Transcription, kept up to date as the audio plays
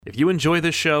If you enjoy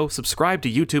this show, subscribe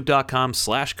to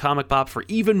youtube.com/comicpop for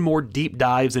even more deep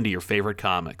dives into your favorite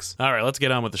comics. All right, let's get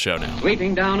on with the show now.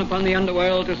 Sweeping down upon the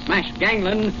underworld to smash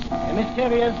gangland. A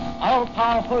mysterious,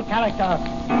 all-powerful character,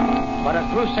 but a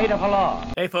crusader for law.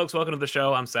 Hey folks, welcome to the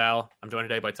show. I'm Sal. I'm joined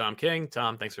today by Tom King.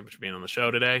 Tom, thanks so much for being on the show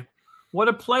today. What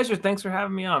a pleasure. Thanks for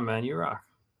having me on, man. You rock.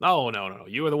 Oh, no.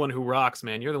 You are the one who rocks,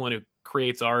 man. You're the one who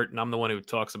creates art, and I'm the one who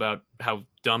talks about how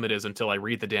dumb it is until I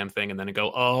read the damn thing and then I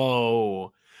go,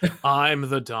 oh, I'm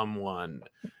the dumb one.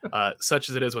 Such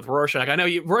as it is with Rorschach. I know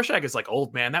Rorschach is like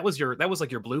old, man. That was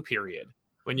like your blue period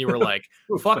when you were like,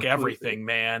 fuck everything,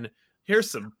 man. Here's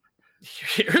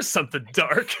something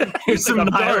dark. Here's some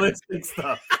nihilistic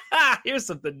stuff. Here's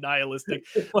something nihilistic.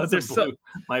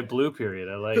 My blue period.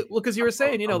 I like. Well, because you were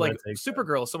saying, like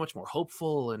Supergirl is so much more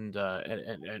hopeful, and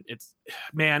it's,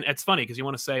 man, it's funny because you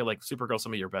want to say like Supergirl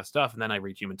some of your best stuff, and then I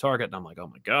read Human Target, and I'm like, oh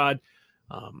my god.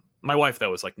 My wife though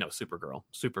was like, no,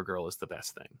 Supergirl is the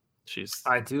best thing.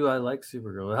 I like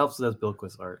Supergirl. It helps with that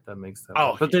Bilquis art. That makes that.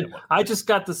 Oh, but then I just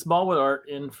got the Smallwood art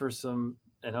in for some,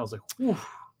 and I was like, whew.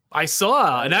 I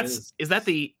saw, and is that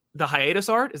the hiatus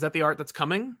art? Is that the art that's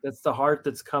coming? That's the art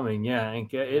that's coming. Yeah,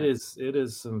 and it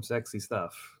is some sexy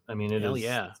stuff. I mean, it is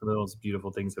some of the most beautiful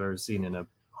things I've ever seen on a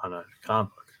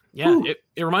comic book. Yeah,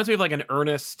 it reminds me of like an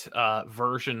earnest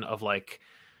version of like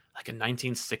a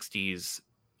 1960s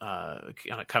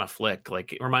kind of flick.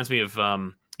 Like it reminds me of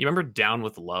you remember Down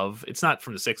with Love? It's not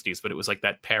from the 60s, but it was like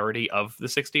that parody of the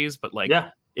 60s, but like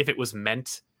if it was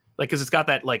meant like, because it's got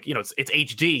that like, it's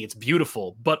HD, it's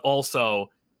beautiful, but also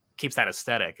keeps that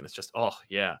aesthetic, and it's just but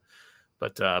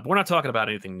we're not talking about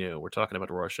anything new. We're talking about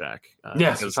Rorschach.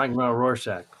 Yes, we're talking about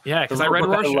Rorschach. Yeah, because I read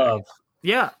Rorschach.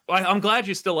 Yeah, I'm glad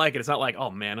you still like it. It's not like, oh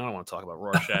man, I don't want to talk about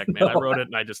Rorschach, man. I wrote it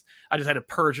and I just had to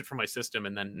purge it from my system,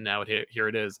 and then now here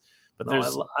it is. But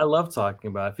I love talking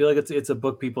about it. I feel like it's a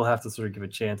book people have to sort of give a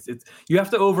chance. You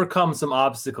have to overcome some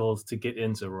obstacles to get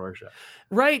into Rorschach.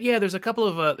 Right? Yeah. There's a couple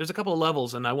of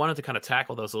levels, and I wanted to kind of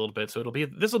tackle those a little bit. So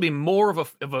this will be more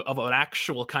of an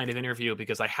actual kind of interview,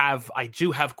 because I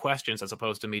do have questions as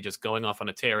opposed to me just going off on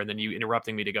a tear and then you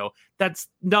interrupting me to go, that's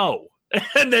no,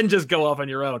 and then just go off on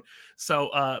your own.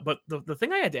 So, but the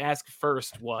thing I had to ask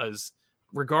first was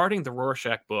regarding the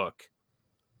Rorschach book.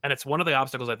 And it's one of the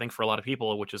obstacles, I think, for a lot of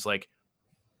people, which is like,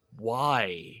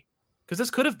 why? Because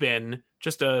this could have been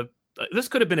its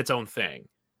own thing.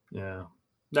 Yeah,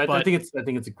 I think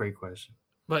it's a great question.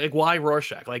 But like, why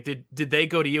Rorschach? Like, did they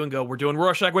go to you and go, "We're doing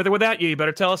Rorschach with or without you? You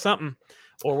better tell us something,"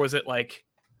 or was it like,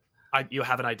 you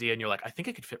have an idea and you're like, "I think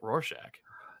I could fit Rorschach"?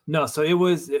 No, so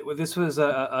this was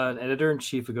an editor in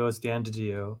chief who goes Dan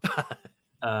DiDio,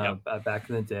 back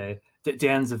in the day.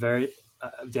 Dan's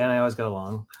Dan and I always got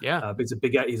along. Yeah. He's a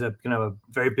big guy. He's kind of a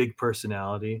very big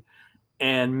personality.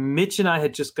 And Mitch and I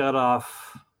had just got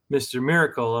off Mr.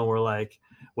 Miracle, and we're like,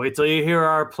 wait till you hear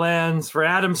our plans for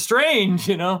Adam Strange,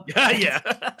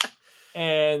 Yeah.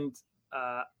 And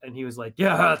he was like,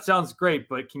 yeah, that sounds great,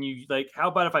 but can you, like, how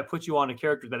about if I put you on a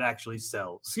character that actually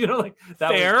sells? Like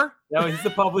that. Fair. He's the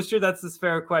publisher. That's this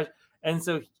fair question. And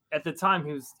so at the time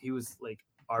he was like,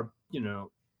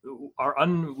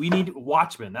 we need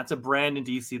Watchmen. That's a brand in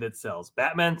DC that sells.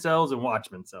 Batman sells and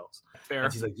Watchmen sells. Fair.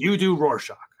 And she's like, you do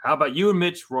Rorschach. How about you and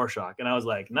Mitch Rorschach? And I was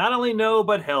like, not only no,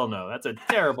 but hell no. That's a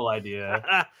terrible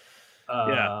idea.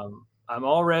 I'm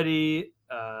already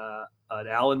an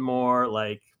Alan Moore,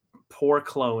 like, poor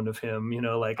clone of him.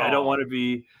 I don't want to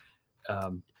be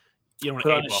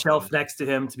put on a shelf next to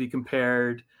him to be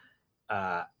compared.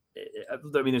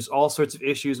 There's all sorts of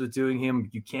issues with doing him.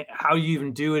 You can't. How do you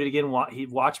even do it again?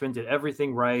 Watchmen did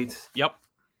everything right. Yep.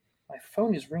 My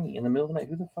phone is ringing in the middle of the night.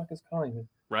 Who the fuck is calling me?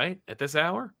 Right at this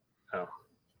hour? Oh.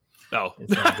 Oh,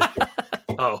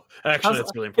 actually,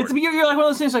 that's really important. You're like one of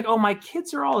those things, like, oh, my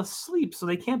kids are all asleep, so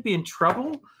they can't be in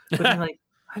trouble. But then, like,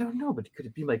 I don't know, but could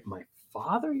it be like my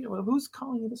father? Who's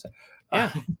calling you this?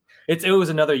 Yeah. It was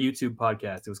another YouTube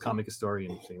podcast. It was Comic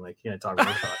Historian thing. Like, talk about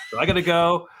it. So I gotta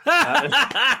go.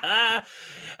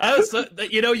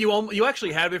 You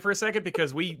actually had me for a second,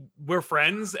 because we're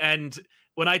friends, and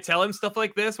when I tell him stuff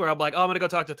like this, where I'm like, oh, I'm gonna go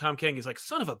talk to Tom King, he's like,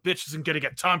 son of a bitch isn't gonna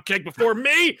get Tom King before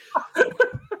me.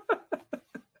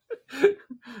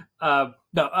 So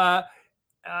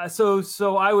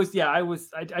I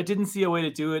didn't see a way to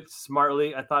do it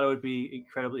smartly. I thought it would be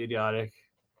incredibly idiotic.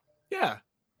 Yeah.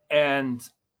 And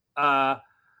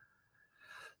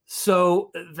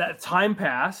so that time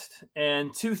passed,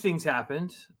 and two things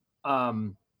happened.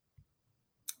 Number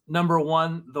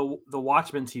one, the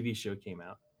Watchmen TV show came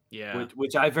out. Yeah.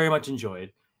 Which I very much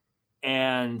enjoyed.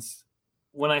 And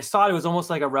when I saw it, it was almost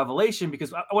like a revelation,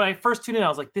 because when I first tuned in, I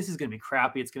was like, this is going to be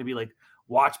crappy. It's going to be like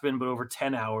Watchmen, but over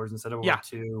 10 hours instead of over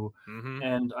 2. Mm-hmm.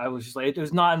 And I was just like, it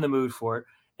was not in the mood for it.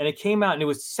 And it came out and it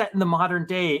was set in the modern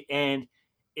day. And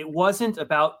it wasn't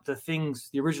about the things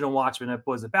the original Watchmen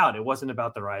was about. It wasn't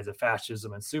about the rise of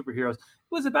fascism and superheroes.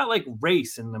 It was about like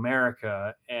race in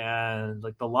America and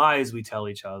like the lies we tell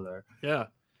each other. Yeah.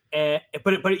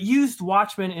 But it used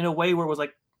Watchmen in a way where it was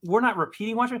like, we're not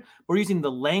repeating Watchmen. We're using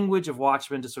the language of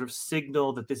Watchmen to sort of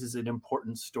signal that this is an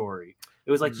important story.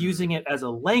 It was like using it as a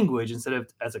language instead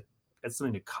of as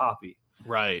something to copy.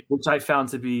 Right. Which I found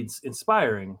to be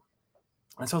inspiring.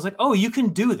 And so I was like, oh, you can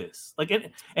do this. Like,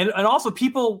 and also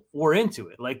people were into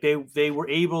it. Like they were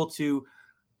able to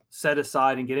set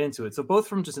aside and get into it. So both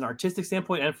from just an artistic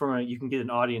standpoint and from you can get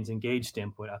an audience engaged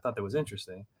standpoint, I thought that was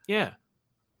interesting. Yeah.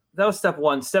 That was step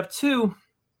 1. Step 2,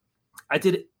 I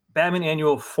did Batman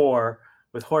Annual 4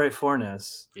 with Jorge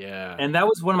Fornes. Yeah. And that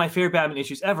was one of my favorite Batman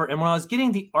issues ever. And when I was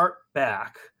getting the art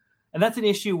back, and that's an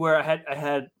issue where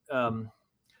I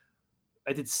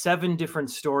did 7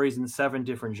 different stories in 7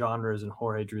 different genres, and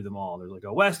Jorge drew them all. There's like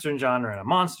a Western genre and a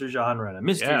monster genre and a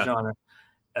mystery genre,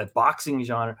 a boxing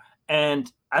genre.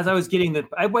 And as I was getting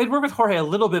I'd worked with Jorge a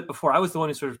little bit before. I was the one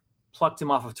who sort of plucked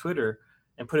him off of Twitter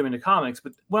and put him into comics.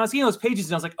 But when I was getting those pages,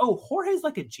 and I was like, oh, Jorge's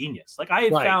like a genius. Like I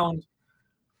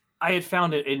had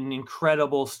found an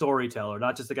incredible storyteller,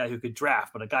 not just a guy who could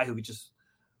draft, but a guy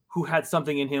who had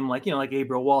something in him, like, like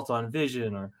Gabriel Walt on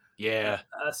Vision, or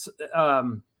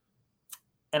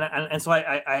and so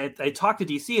I talked to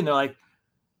DC, and they're like,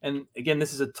 and again,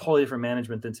 this is a totally different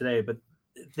management than today, but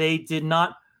they did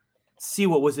not see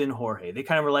what was in Jorge. They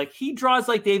kind of were like, he draws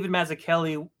like David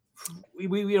Mazzucchelli. We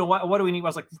what do we need? I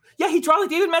was like, yeah, he draws like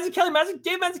David Mazzucchelli.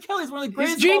 David Mazzucchelli is one of the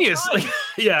greatest. He's genius.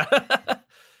 Yeah.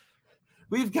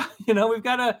 We've got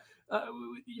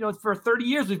for 30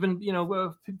 years we've been,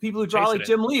 people who draw like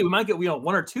Jim Lee. We might get, 1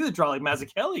 or 2 that draw like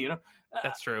Mazzucchelli,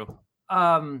 That's true.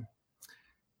 And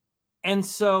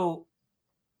so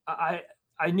I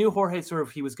knew Jorge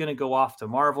he was going to go off to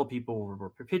Marvel. People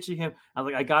were pitching him. I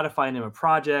was like, I got to find him a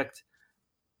project.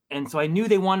 And so I knew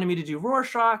they wanted me to do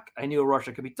Rorschach. I knew a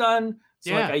Rorschach could be done.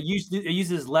 So I used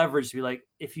his leverage to be like,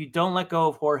 if you don't let go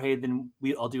of Jorge, then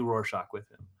I'll do Rorschach with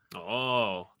him.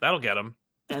 Oh, that'll get him.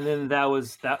 And then that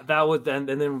was and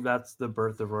then that's the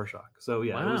birth of Rorschach. So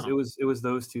yeah, wow. it was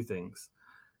those 2 things.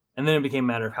 And then it became a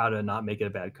matter of how to not make it a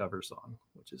bad cover song,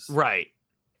 which is right,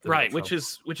 which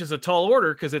is a tall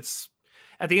order, because it's,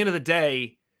 at the end of the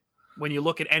day, when you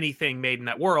look at anything made in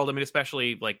that world, I mean,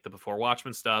 especially like the Before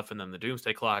Watchmen stuff and then the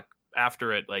Doomsday Clock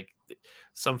after it, like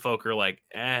some folk are like,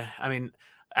 I mean,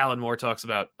 Alan Moore talks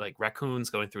about like raccoons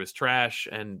going through his trash,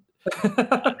 and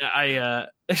I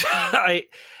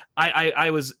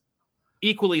was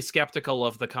equally skeptical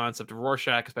of the concept of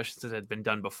Rorschach, especially since it had been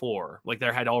done before. Like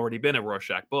there had already been a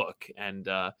Rorschach book, and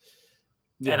I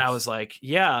was like,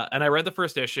 yeah. And I read the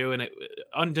first issue, and it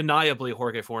undeniably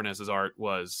Jorge Fornes's art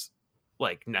was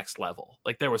like next level.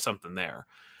 Like there was something there.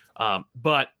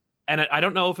 But I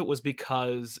don't know if it was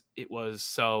because it was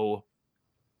so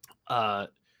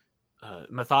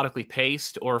methodically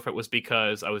paced, or if it was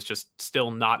because I was just still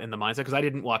not in the mindset, because I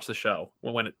didn't watch the show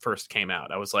when it first came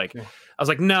out. I was like,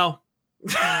 no.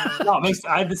 No,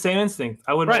 I had the same instinct.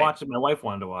 I wouldn't watch it. My wife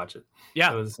wanted to watch it. Yeah.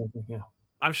 So it was the same thing. Yeah.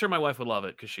 I'm sure my wife would love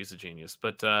it because she's a genius.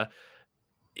 But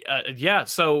yeah.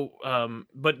 So,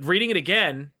 but reading it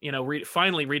again,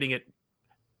 finally reading it,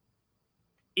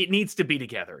 it needs to be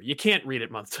together. You can't read it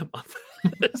month to month.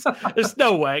 There's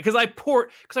no way, because I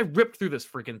ripped through this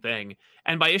freaking thing,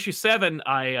 and by issue 7,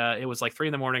 it was like 3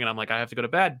 a.m, and I'm like, I have to go to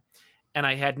bed, and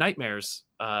I had nightmares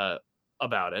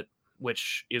about it,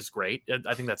 which is great.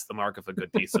 I think that's the mark of a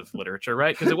good piece of literature,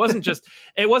 right? Because it wasn't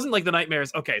like the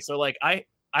nightmares. Okay, so like I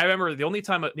remember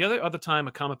the other time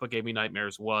a comic book gave me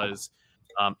nightmares was,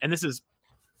 and this is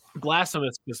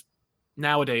blasphemous because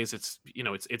nowadays it's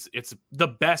the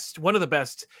best, one of the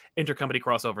best intercompany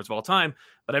crossovers of all time.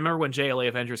 But I remember when JLA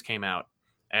Avengers came out,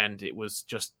 and it was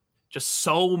just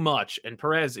so much, and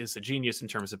Perez is a genius in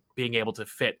terms of being able to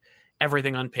fit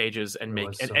everything on pages and make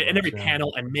and every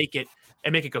panel and make it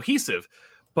cohesive.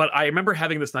 But I remember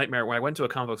having this nightmare where I went to a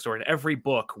comic book store and every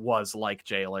book was like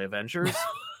JLA Avengers.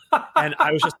 And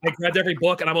I grabbed every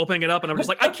book and I'm opening it up and I'm just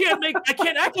like, I can't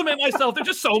acclimate myself. There's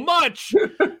just so much.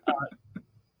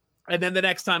 And then the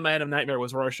next time I had a nightmare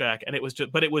was Rorschach, and it was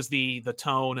the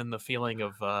tone and the feeling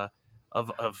of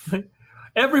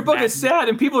every book is sad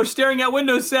and people are staring out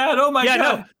windows sad. Oh my God.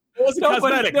 No, it wasn't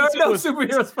cosmetic. There are no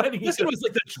superheroes fighting. This was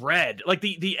like the dread, like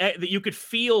the you could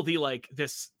feel the like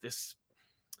this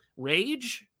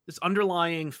rage, this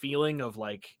underlying feeling of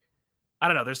like, I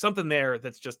don't know. There's something there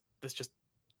that's just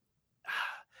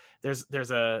there's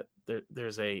a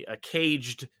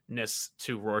cagedness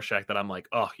to Rorschach that I'm like,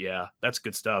 oh yeah, that's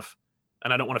good stuff,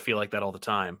 and I don't want to feel like that all the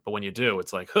time. But when you do,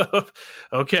 it's like,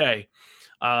 okay.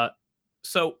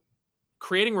 So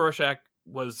creating Rorschach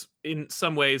was in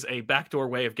some ways a backdoor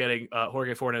way of getting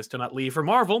Jorge Fornes to not leave for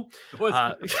Marvel, which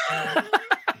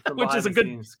is a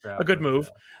good move.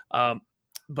 Yeah.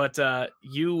 But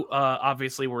you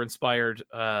obviously were inspired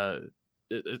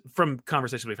from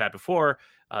conversations we've had before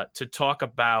to talk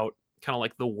about kind of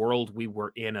like the world we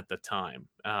were in at the time,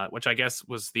 which I guess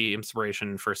was the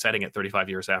inspiration for setting it 35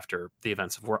 years after the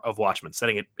events of Watchmen,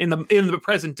 setting it in the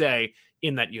present day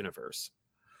in that universe.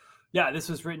 Yeah, this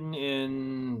was written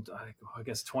in, I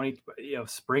guess, spring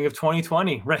of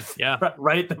 2020, right? Yeah,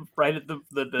 right at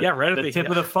the tip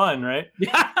of the fun, right?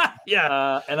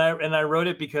 Yeah. And I wrote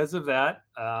it because of that,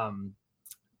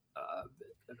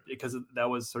 because that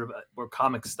was sort of where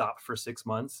comics stopped for 6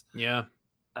 months. Yeah.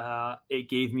 It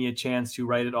gave me a chance to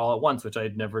write it all at once, which I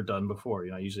had never done before.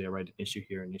 Usually I write an issue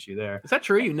here, an issue there. Is that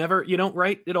true? You don't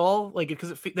write it all, like,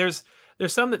 because there's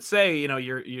some that say,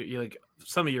 you're like,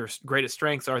 some of your greatest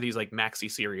strengths are these like maxi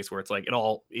series where it's like it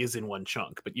all is in one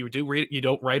chunk, but you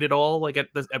don't write it all like at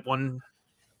one.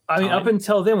 I mean, up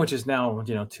until then, which is now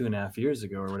 2.5 years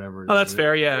ago or whatever. Oh, that's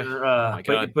fair. Yeah. Oh my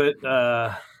God. But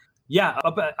yeah.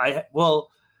 I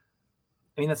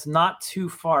mean, that's not too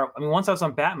far. I mean, once I was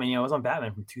on Batman, I was on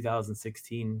Batman from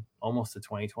 2016 almost to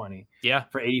 2020. Yeah.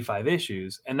 For 85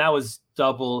 issues, and that was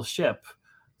double ship.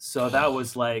 So that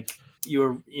was like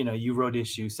you wrote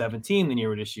issue 17, then you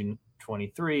wrote issue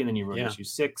 23, and then you wrote issue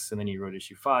 6, and then you wrote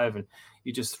issue 5, and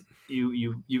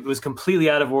you it was completely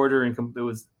out of order, and it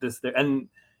was this there. And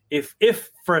if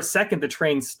for a second the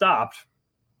train stopped,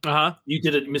 you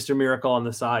did a Mr. Miracle on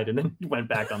the side, and then went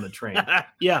back on the train.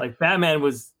 Yeah, like Batman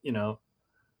was,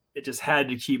 it just had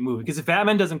to keep moving, because if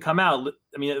Batman doesn't come out,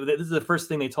 I mean, this is the first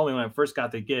thing they told me when I first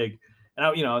got the gig, and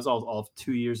I was all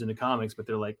 2 years into comics, but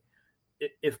they're like,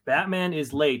 if Batman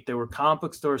is late, there were comic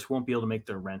book stores who won't be able to make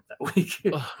their rent that week.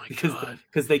 Oh my God.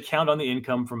 Because they count on the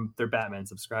income from their Batman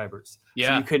subscribers. Yeah,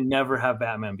 so you could never have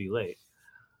Batman be late.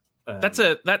 That's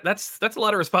a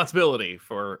lot of responsibility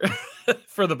for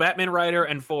for the Batman writer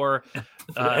and for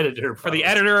the editor. For the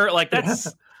editor, like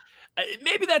that's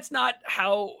maybe that's not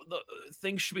how the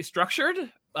things should be structured.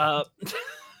 But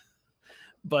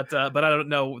I don't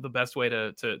know the best way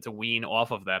to wean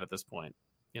off of that at this point.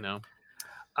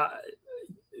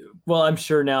 Well, I'm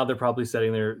sure now they're probably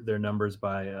setting their numbers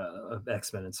by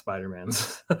X-Men and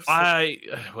Spider-Man's. Yeah,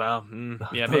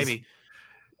 maybe.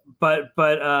 But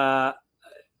we're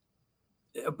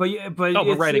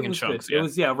writing in chunks. It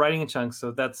was writing in chunks.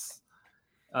 So that's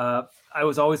I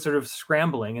was always sort of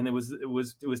scrambling, and it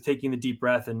was taking the deep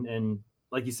breath, and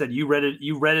like you said, you read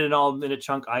it all in a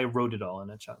chunk. I wrote it all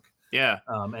in a chunk. Yeah.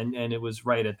 And it was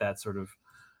right at that sort of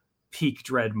peak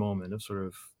dread moment of sort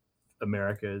of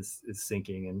America is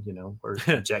sinking, and we're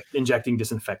injecting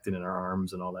disinfectant in our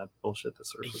arms and all that bullshit. That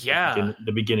sort of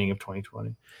the beginning of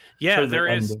 2020. Yeah, there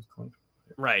is.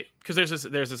 Right, because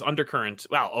there's this undercurrent.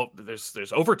 Well,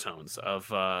 there's overtones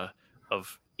of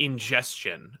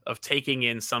ingestion, of taking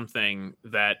in something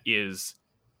that is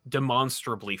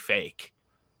demonstrably fake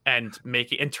and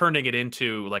turning it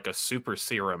into like a super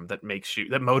serum that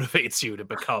motivates you to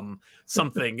become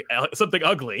something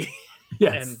ugly.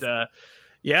 Yes. And I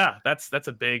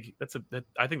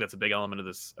think that's a big element of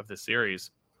this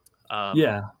series.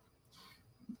 The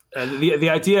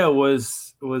idea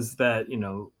was that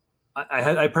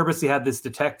I purposely had this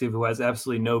detective who has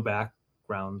absolutely no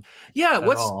background. Yeah,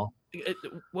 what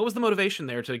was the motivation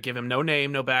there to give him no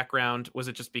name, no background? Was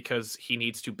it just because he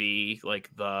needs to be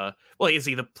like is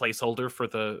he the placeholder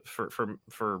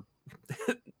for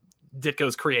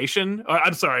Ditko's creation? Or,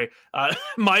 I'm sorry,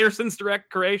 Meyerson's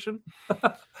direct creation?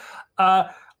 I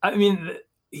mean,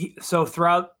 so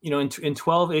throughout, in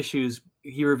 12 issues,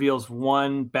 he reveals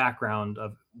one background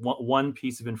of one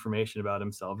piece of information about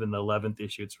himself. In the 11th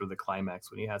issue, it's for the climax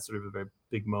when he has sort of a very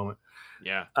big moment.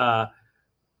 Yeah.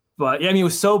 But yeah, I mean, it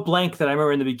was so blank that I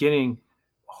remember in the beginning,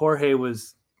 Jorge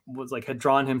was like, had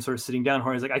drawn him sort of sitting down.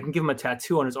 Jorge's like, I can give him a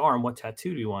tattoo on his arm. What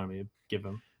tattoo do you want me to give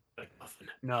him?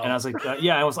 No. And I was like,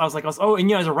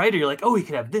 and as a writer, you're like, oh, he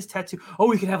could have this tattoo. Oh,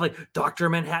 we could have like Dr.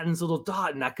 Manhattan's little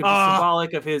dot, and that could be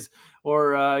symbolic of his,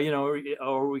 or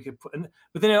we could put.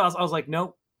 But then I was like,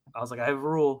 nope. I was like, I have a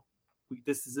rule.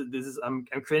 This is I'm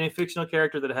creating a fictional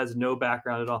character that has no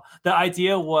background at all. The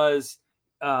idea was,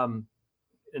 and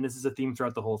this is a theme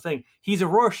throughout the whole thing, he's a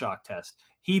Rorschach test.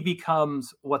 He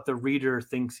becomes what the reader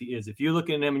thinks he is. If you're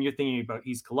looking at him and you're thinking about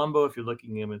he's Columbo, if you're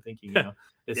looking at him and thinking,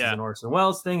 this is an Orson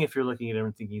Welles thing, if you're looking at him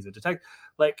and thinking he's a detective,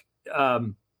 like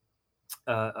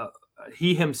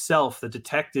he himself, the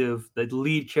detective, the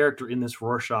lead character in this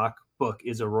Rorschach book,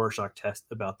 is a Rorschach test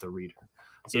about the reader.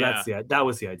 So that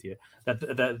was the idea,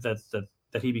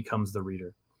 that he becomes the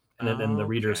reader, and then the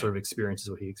reader sort of experiences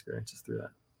what he experiences through that.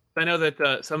 I know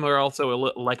that some are also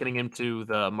likening him to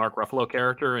the Mark Ruffalo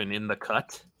character in The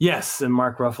Cut. Yes, and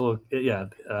Mark Ruffalo,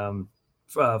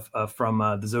 from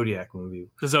the Zodiac movie.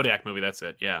 The Zodiac movie, that's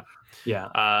it. Yeah. Yeah.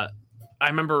 I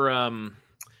remember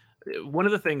one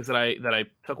of the things that I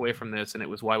took away from this, and it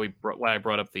was why I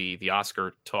brought up the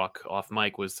Oscar talk off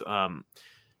mic, was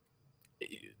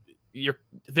you're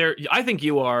there. I think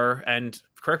you are, and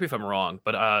correct me if I'm wrong,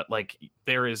 but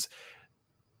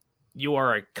you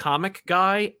are a comic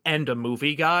guy and a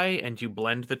movie guy, and you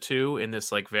blend the two in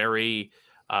this like very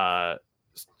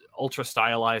ultra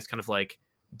stylized kind of like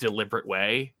deliberate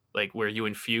way, like where you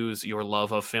infuse your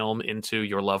love of film into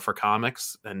your love for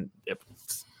comics, and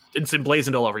it's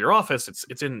emblazoned all over your office.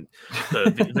 It's in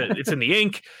it's in the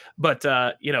ink, but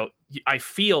I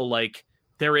feel like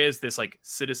there is this like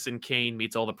Citizen Kane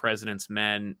meets All the President's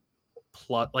Men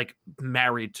plot, like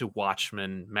married to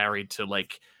Watchmen, married to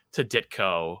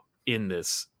Ditko in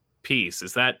this piece.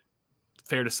 Is that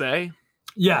fair to say?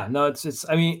 Yeah, no, it's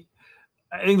I mean,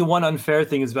 I think the one unfair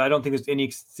thing is that I don't think there's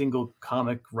any single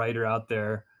comic writer out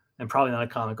there, and probably not a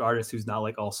comic artist, who's not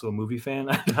like also a movie fan.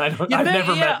 I've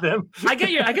never met them. I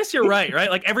guess you're right?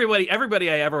 Like everybody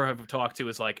I ever have talked to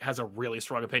is like has a really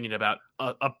strong opinion about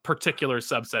a particular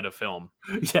subset of film.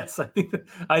 Yes,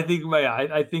 I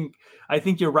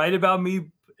think you're right about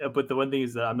me, but the one thing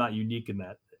is that I'm not unique in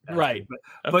that. Right.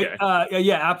 But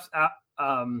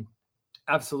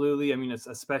absolutely. I mean, it's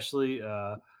especially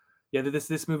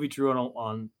this movie drew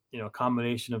on a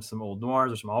combination of some old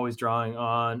noirs, which I'm always drawing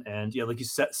on, and like you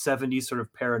said, 70s sort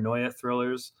of paranoia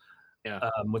thrillers,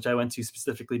 which I went to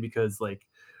specifically because like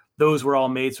those were all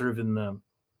made sort of in the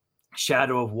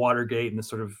shadow of Watergate and the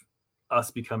sort of us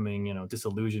becoming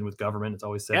disillusioned with government. It's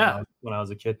always said when I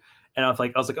was a kid, and I was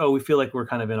like, oh, we feel like we're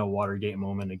kind of in a Watergate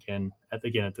moment again at the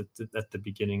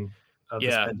beginning of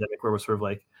this pandemic, where we're sort of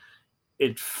like,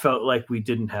 it felt like we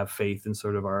didn't have faith in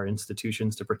sort of our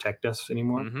institutions to protect us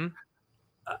anymore. Mm-hmm.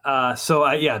 So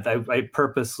I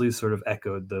purposely sort of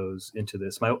echoed those into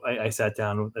this. I sat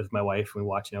down with my wife and we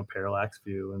watched Parallax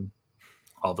View and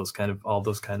all those kind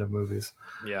of movies.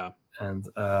 Yeah. And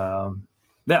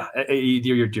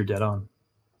you're dead on.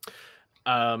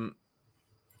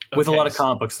 With a lot of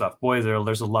comic book stuff. Boy,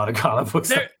 there's a lot of comic book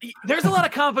stuff. There's a lot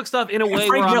of comic book stuff in a way.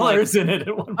 Frank Miller is in it.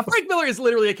 Frank Miller is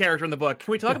literally a character in the book.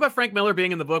 Can we talk about Frank Miller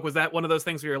being in the book? Was that one of those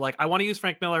things where you're like, I want to use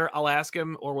Frank Miller, I'll ask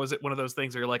him? Or was it one of those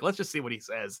things where you're like, let's just see what he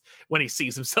says when he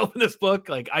sees himself in this book?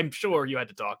 Like, I'm sure you had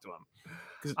to talk to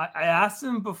him. I asked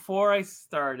him before I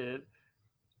started,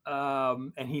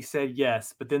 and he said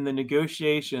yes. But then the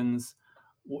negotiations,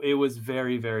 it was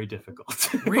very, very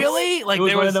difficult. Really? Like, it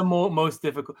was one of the most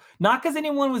difficult. Not because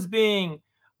anyone was being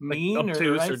mean like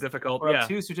obtuse or difficult.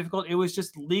 Obtuse or difficult. It was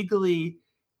just legally.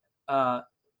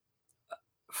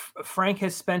 Frank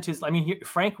has spent his. I mean,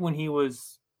 Frank, when he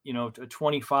was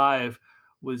 25,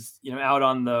 was out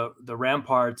on the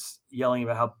ramparts yelling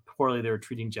about how poorly they were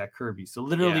treating Jack Kirby. So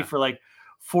literally for like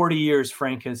 40 years,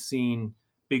 Frank has seen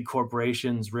big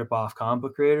corporations rip off comic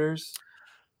book creators.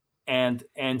 And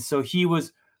so he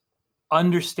was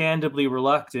understandably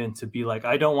reluctant to be like,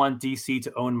 I don't want DC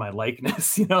to own my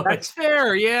likeness. That's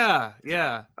fair. Yeah.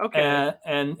 Okay.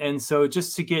 And so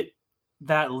just to get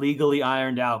that legally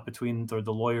ironed out between the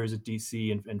lawyers at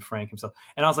DC and Frank himself,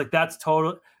 and I was like, that's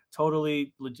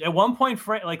totally legit. At one point,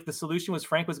 Frank, like the solution was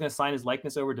Frank was going to sign his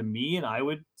likeness over to me, and I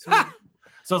would. So I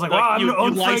was like, I'm going to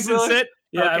own Frank Miller. It.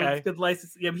 Yeah, okay. Good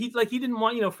license. Yeah, he didn't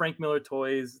want Frank Miller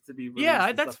toys to be released.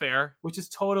 Yeah, that's fair. Which is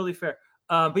totally fair.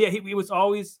 But yeah, he was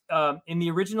always in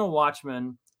the original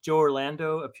Watchmen. Joe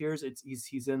Orlando appears.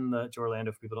 He's in the Joe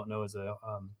Orlando, for people who don't know, is a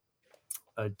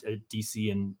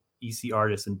DC and EC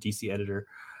artist and DC editor,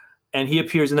 and he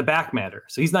appears in the back matter.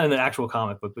 So he's not in the actual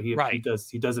comic book, but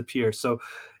he does appear. So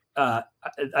I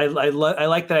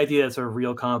like that idea that sort of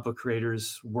real comic book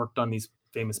creators worked on these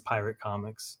famous pirate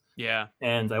comics. Yeah.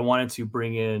 And I wanted to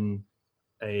bring in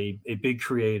a big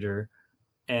creator,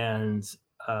 and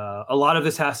a lot of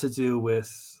this has to do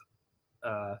with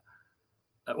I'm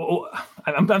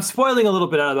spoiling a little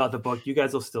bit out about the book. You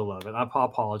guys will still love it. I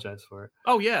apologize for it.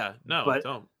 Oh yeah, no,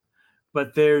 don't.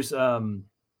 But there's a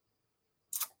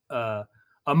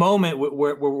moment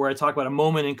where I talk about a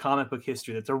moment in comic book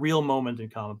history that's a real moment in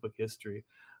comic book history,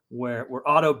 where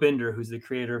Otto Binder, who's the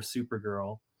creator of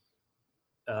Supergirl,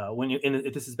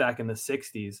 this is back in the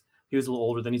 60s, he was a little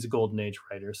older. Then he's a Golden Age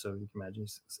writer, so you can imagine.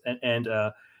 And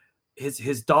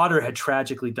his daughter had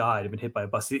tragically died, had been hit by a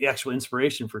bus. The actual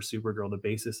inspiration for Supergirl, the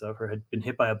basis of her, had been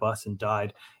hit by a bus and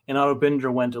died. And Otto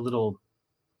Binder went a little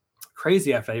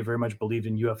crazy after. He very much believed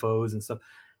in UFOs and stuff.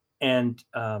 And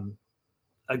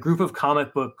a group of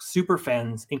comic book super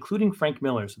fans, including Frank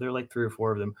Miller, so there are like 3 or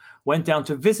 4 of them, went down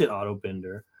to visit Otto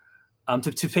Binder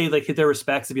to pay like their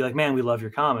respects, to be like, man, we love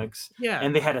your comics. Yeah.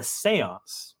 And they had a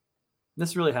seance.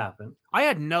 This really happened. I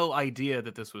had no idea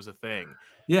that this was a thing.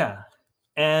 Yeah.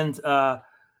 And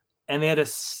they had a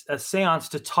seance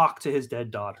to talk to his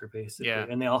dead daughter, basically. Yeah.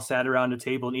 And they all sat around a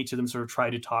table, and each of them sort of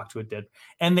tried to talk to a dead.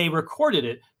 And they recorded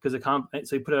it because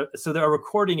so a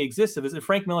recording exists of it.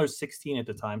 Frank Miller's 16 at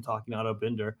the time, talking to Otto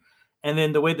Binder. And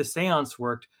then the way the seance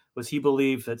worked was he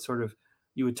believed that sort of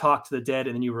you would talk to the dead,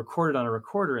 and then you record it on a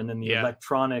recorder, and then the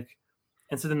electronic.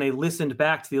 And so then they listened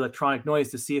back to the electronic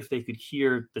noise to see if they could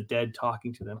hear the dead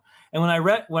talking to them. And I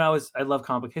love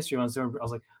comic book history. When I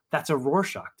was like, that's a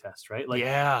Rorschach test, right? Like,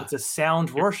 it's a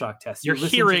sound Rorschach test. You're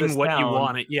hearing what you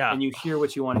want it, and you hear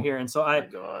what you want to hear. And so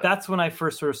that's when I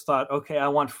first sort of thought, okay, I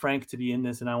want Frank to be in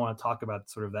this, and I want to talk about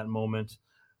sort of that moment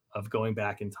of going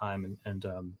back in time and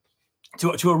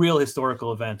to a real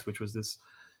historical event, which was this,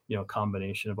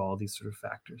 combination of all these sort of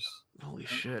factors. Holy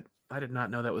shit! I did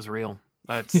not know that was real.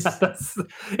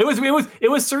 It was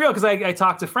surreal, because I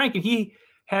talked to Frank, and he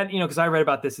had, because I read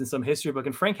about this in some history book,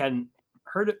 and Frank hadn't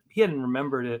heard it, he hadn't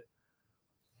remembered it.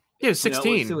 He was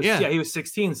 16. He was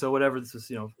 16. So whatever, this was,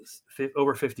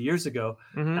 over 50 years ago.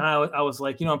 Mm-hmm. And I was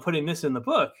like, I'm putting this in the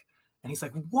book. And he's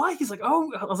like, what? He's like, oh,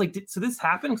 I was like, so this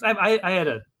happened? I had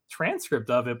a transcript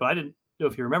of it, but I didn't know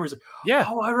if he remembers it. Yeah.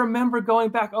 Oh, I remember going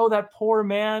back. Oh, that poor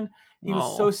man. He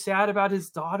was so sad about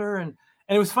his daughter. And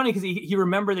it was funny because he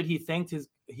remembered that he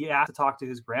asked to talk to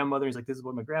his grandmother. He's like, this is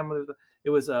what my grandmother.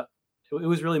 It was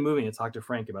really moving to talk to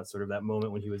Frank about sort of that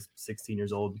moment when he was 16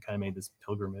 years old and kind of made this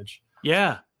pilgrimage.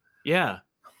 Yeah. Yeah.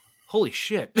 Holy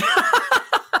shit.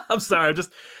 I'm sorry. It's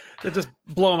just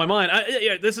blowing my mind.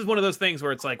 This is one of those things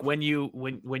where it's like when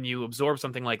you absorb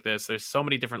something like this, there's so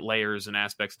many different layers and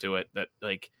aspects to it that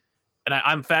like, and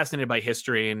I'm fascinated by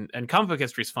history, and comic book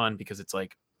history is fun because it's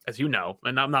like, as you know,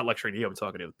 and I'm not lecturing to you, I'm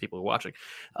talking to the people who are watching.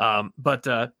 But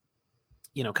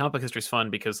comic book history is fun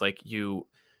because like you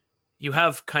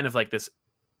have kind of like this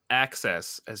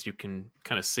access, as you can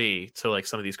kind of see, to like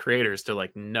some of these creators to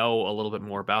like know a little bit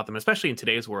more about them, especially in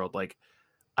today's world. Like,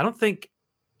 I think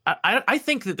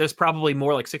that there's probably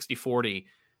more like 60-40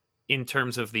 in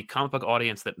terms of the comic book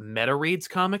audience that meta reads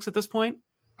comics at this point.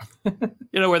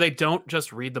 Where they don't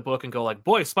just read the book and go like,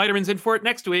 boy, Spider-Man's in for it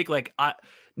next week. Like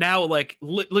now, like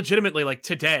legitimately, like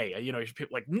today,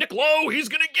 people like Nick Lowe, he's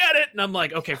gonna get it, and I'm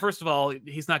like, okay, first of all,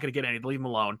 he's not gonna get any. Leave him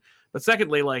alone. But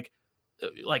secondly, like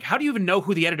how do you even know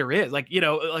who the editor is? Like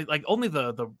like only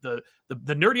the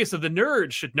nerdiest of the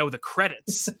nerds should know the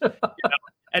credits.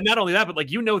 And not only that, but like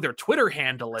their Twitter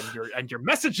handle, and you're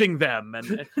messaging them,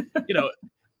 and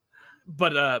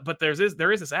But there is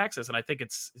this access, and I think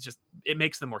it's just, it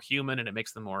makes them more human, and it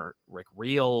makes them more like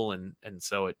real, and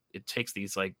so it takes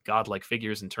these like godlike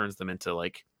figures and turns them into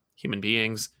like human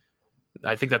beings.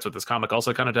 I think that's what this comic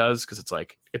also kind of does, because it's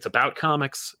like it's about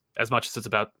comics as much as it's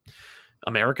about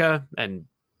America, and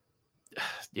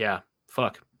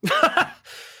fuck.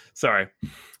 Sorry.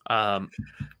 Well,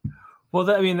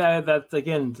 that's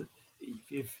again,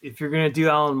 if you're gonna do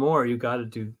Alan Moore, you got to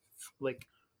do like.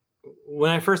 When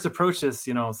I first approached this,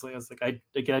 I was like, I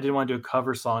didn't want to do a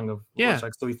cover song of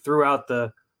Rorschach, so we threw out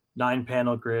the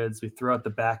 9-panel grids, we threw out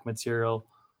the back material,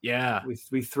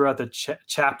 we threw out the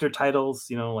chapter titles,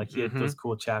 like he had those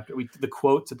cool the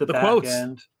quotes at the back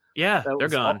end, they're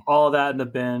gone, all of that in the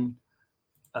bin.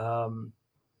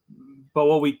 But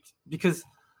what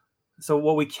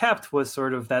we kept was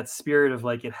sort of that spirit of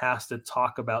like, it has to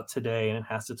talk about today, and it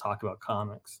has to talk about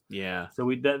comics. Yeah. So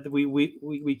we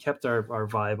kept our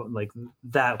vibe, like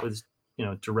that was,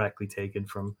 directly taken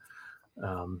from,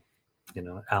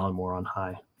 Alan Moore on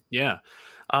High. Yeah.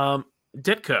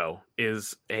 Ditko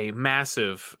is a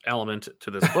massive element to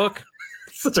this book.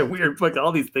 Such a weird book.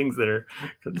 All these things that are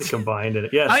combined in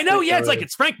it. Yeah, I know. Yeah, it's like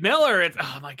it's Frank Miller.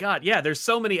 Oh my god. Yeah, there's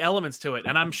so many elements to it,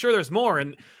 and I'm sure there's more.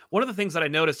 And one of the things that I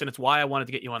noticed, and it's why I wanted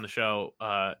to get you on the show,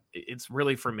 it's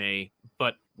really for me,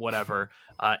 but whatever,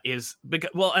 is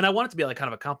because, and I want it to be like kind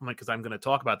of a compliment, because I'm going to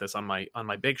talk about this on my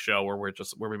big show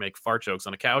where we make fart jokes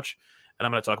on a couch, and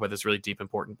I'm going to talk about this really deep,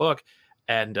 important book.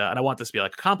 And I want this to be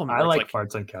like a compliment. I like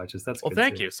farts on couches. That's well,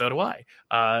 thank you. So do I.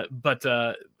 But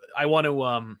I want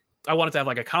it to have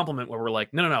like a compliment where we're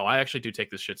like, no, I actually do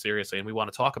take this shit seriously, and we want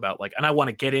to talk about like, and I want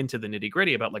to get into the nitty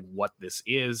gritty about like what this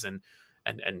is, and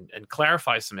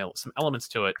clarify some elements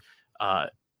to it.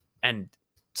 And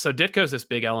so Ditko's this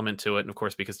big element to it, and of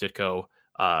course because Ditko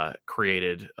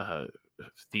created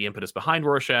the impetus behind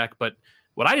Rorschach. But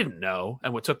what I didn't know,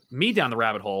 and what took me down the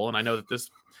rabbit hole, and I know that this,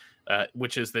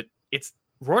 which is that it's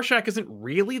Rorschach isn't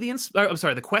really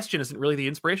the question isn't really the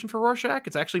inspiration for Rorschach.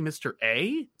 It's actually Mr.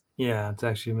 A. Yeah, it's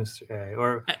actually Mr. A,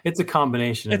 or it's a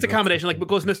combination. It's a combination, like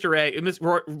because Mr. A,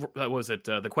 what was it?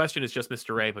 The question is just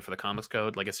Mr. A, but for the comics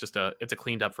code, like it's a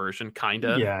cleaned up version,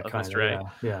 kinda. Yeah, of kinda, Mr.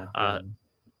 A. Yeah.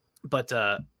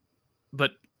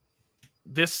 But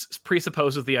this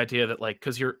presupposes the idea that, like,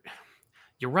 because you're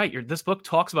right. This book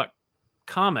talks about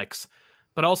comics,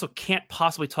 but also can't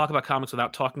possibly talk about comics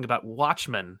without talking about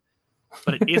Watchmen.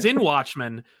 But it is in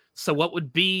Watchmen. So what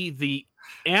would be the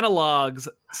analogs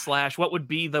 / what would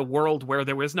be the world where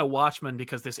there was no Watchmen,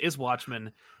 because this is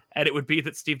Watchmen, and it would be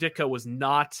that Steve Ditko was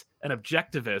not an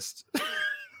objectivist.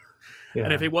 Yeah.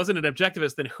 And if he wasn't an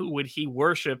objectivist, then who would he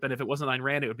worship? And if it wasn't Ayn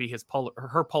Rand, it would be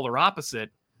her polar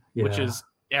opposite, which is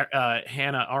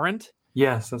Hannah Arendt.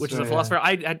 Yes, that's which is a philosopher.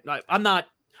 I'm not.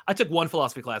 I took one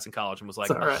philosophy class in college and was like,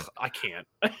 right. I can't.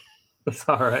 That's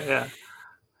all right.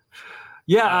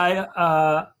 Yeah.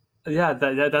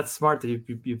 That's smart that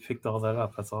you picked all that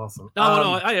up. That's awesome.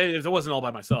 No, it wasn't all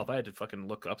by myself. I had to fucking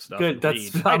look up stuff. Good. At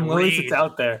least it's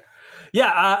out there.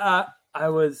 Yeah. I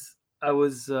was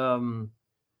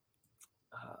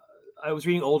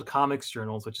reading old comics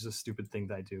journals, which is a stupid thing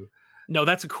that I do. No,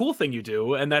 that's a cool thing you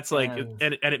do, and that's like,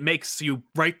 and it makes you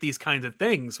write these kinds of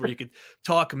things where you could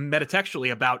talk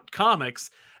metatextually about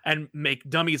comics and make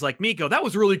dummies like me go, "That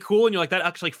was really cool," and you're like, "That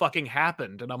actually fucking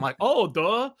happened," and I'm like, "Oh,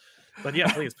 duh." But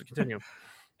yeah, please continue.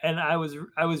 And I was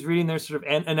reading their sort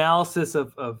of analysis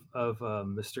of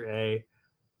Mr. A,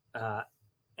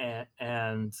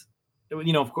 and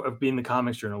of course, being the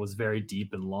comics journal was very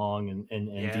deep and long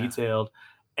and detailed,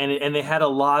 and they had a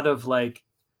lot of like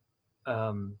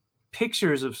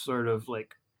pictures of sort of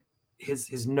like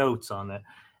his notes on it,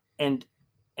 and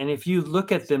if you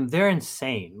look at them, they're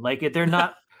insane. Like they're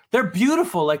not, they're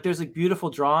beautiful. Like there's like beautiful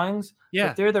drawings. Yeah,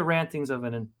 but they're the rantings of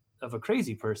a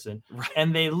crazy person, right.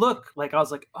 And they look like, I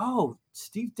was like, oh,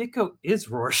 Steve Ditko is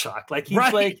Rorschach. Like he's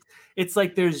right. Like, it's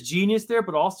like there's genius there,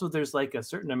 but also there's like a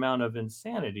certain amount of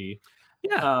insanity.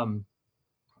 Yeah.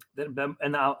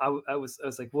 And I was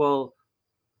like, well,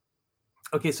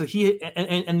 okay, so he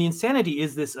and the insanity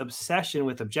is this obsession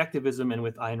with objectivism and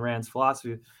with Ayn Rand's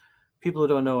philosophy. People who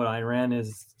don't know what Ayn Rand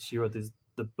is, she wrote the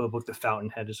book The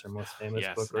Fountainhead is her most famous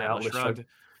book, or Atlas Shrugged.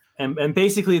 And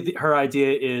basically her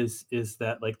idea is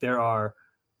that like there are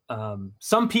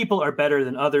some people are better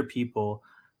than other people,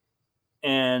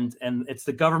 and it's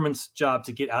the government's job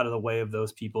to get out of the way of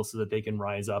those people so that they can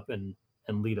rise up and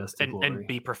lead us to glory and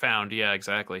be profound. Yeah,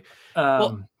 exactly.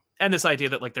 Well, and this idea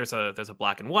that like there's a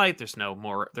black and white, there's no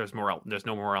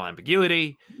moral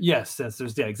ambiguity. Yes,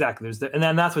 exactly. And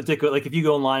then that's what Ditko, like if you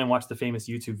go online and watch the famous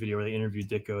YouTube video where they interviewed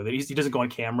Ditko, he doesn't go on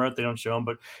camera, they don't show him,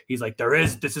 but he's like,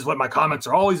 this is what my comics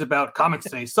are always about. Comics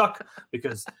say suck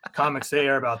because comics say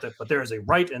are about that, but there is a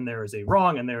right and there is a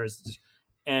wrong and there is,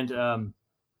 and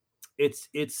it's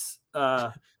it's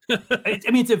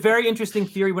a very interesting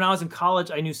theory. When I was in college,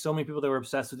 I knew so many people that were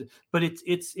obsessed with it. But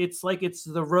it's like it's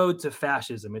the road to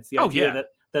fascism. It's the idea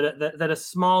that a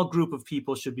small group of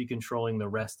people should be controlling the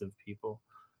rest of people,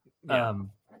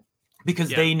 because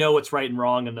they know what's right and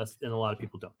wrong, and a lot of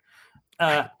people don't.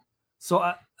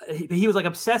 So he was like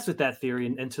obsessed with that theory,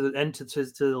 and to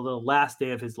the last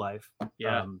day of his life,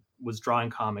 was drawing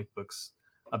comic books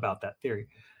about that theory.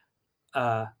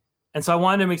 And so I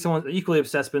wanted to make someone equally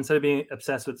obsessed, but instead of being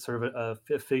obsessed with sort of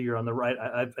a figure on the right,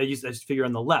 I used a figure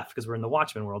on the left because we're in the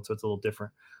Watchmen world, so it's a little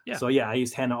different. Yeah. So I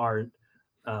used Hannah Arendt,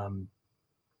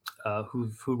 who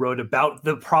wrote about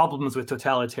the problems with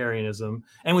totalitarianism,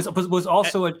 and was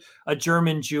also a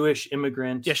German Jewish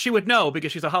immigrant. Yeah, she would know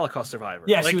because she's a Holocaust survivor.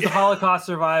 Yeah, she was a Holocaust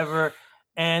survivor.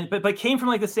 And but came from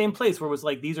like the same place where it was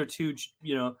like these are two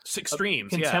extremes,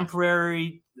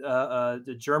 contemporary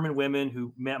the German women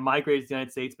who migrated to the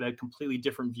United States but had completely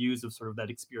different views of sort of that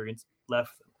experience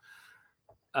left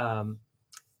them.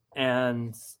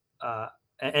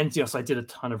 So I did a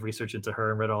ton of research into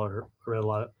her and read a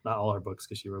lot, not all her books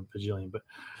because she wrote a bajillion, but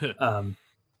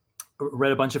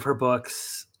read a bunch of her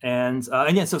books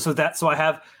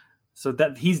so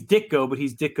that he's Ditko, but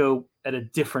he's Ditko at a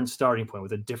different starting point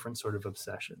with a different sort of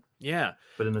obsession. Yeah,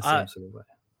 but in the same sort of way.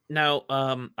 Now,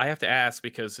 I have to ask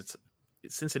because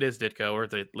since it is Ditko, or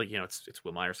it's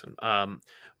Will Myerson.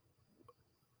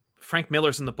 Frank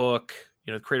Miller's in the book.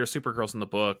 The creator of Supergirl's in the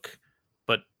book,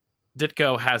 but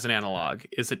Ditko has an analog?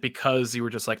 Is it because you were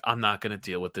just like, I'm not going to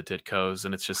deal with the Ditkos,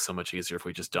 and it's just so much easier if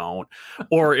we just don't?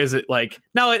 Or is it like,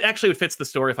 no, it actually fits the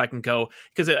story if I can go,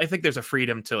 because I think there's a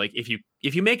freedom to, like, if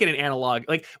you make it an analog,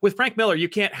 like with Frank Miller, you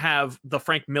can't have the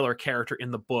Frank Miller character in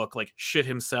the book like shit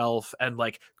himself and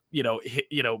like,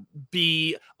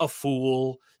 be a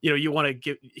fool. You want to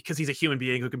give, because he's a human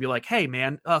being who can be like, hey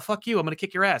man, fuck you, I'm going to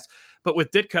kick your ass. But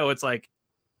with Ditko, it's like,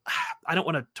 I don't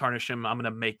want to tarnish him. I'm going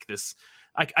to make this.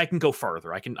 I can go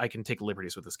further. I can take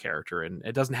liberties with this character, and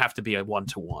it doesn't have to be a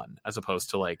 1-to-1 as opposed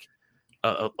to like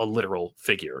a literal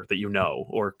figure that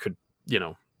or could.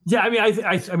 Yeah, I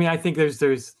mean, I think there's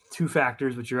two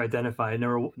factors which you're identifying.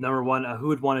 Number one, who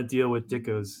would want to deal with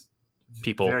Ditko's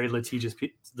people, very litigious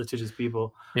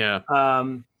people. Yeah.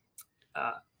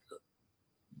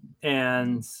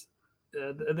 And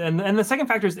the second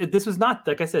factor is this was not,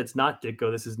 like I said, it's not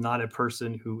Ditko. This is not a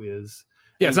person who is.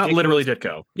 Yeah, it's not literally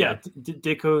Ditko. Yeah,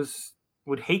 Ditko's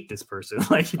would hate this person.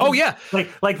 Like, oh yeah,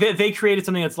 like they created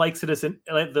something that's like Citizen,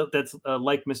 that's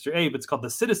like Mr. A, but it's called the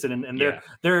Citizen, and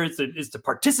there is to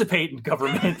participate in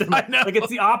government. And like it's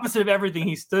the opposite of everything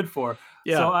he stood for.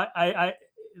 Yeah.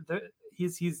 So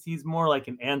he's more like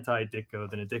an anti-Ditko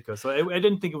than a Ditko. So I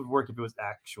didn't think it would work if it was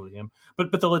actually him.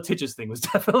 But the litigious thing was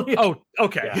definitely. Oh,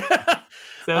 okay. Yeah.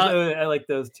 So I like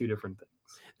those two different things.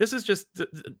 This is just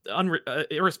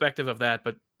irrespective of that,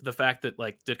 but the fact that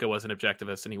like Ditko was an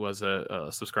objectivist and he was a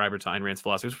subscriber to Ayn Rand's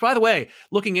philosophy. By the way,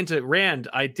 looking into Rand,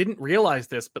 I didn't realize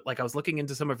this, but like I was looking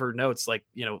into some of her notes, like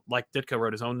like Ditko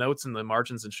wrote his own notes in the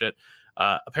margins and shit.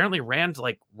 Apparently Rand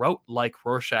like wrote like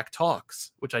Rorschach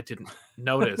talks, which I didn't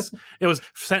notice. It was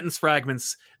sentence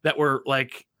fragments that were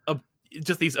like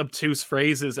just these obtuse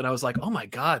phrases, and I was like, oh my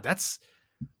god, that's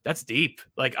deep.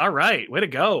 Like, all right, way to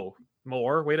go.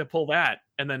 More way to pull that,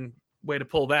 and then way to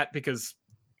pull that because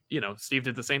Steve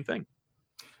did the same thing.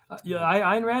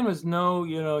 Ayn Rand was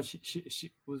no,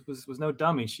 she was no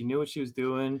dummy. She knew what she was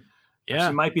doing. Yeah,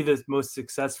 she might be the most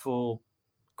successful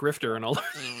grifter and all.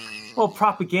 Well,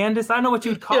 propagandist. I don't know what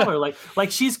you would call her. Like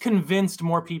she's convinced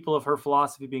more people of her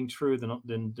philosophy being true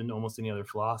than almost any other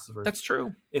philosopher. That's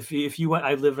true. If you went,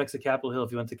 I live next to Capitol Hill.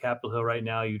 If you went to Capitol Hill right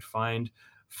now, you'd find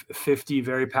 50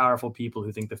 very powerful people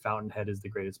who think The Fountainhead is the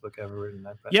greatest book ever written.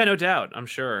 Yeah, no doubt. I'm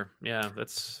sure. Yeah,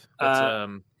 that's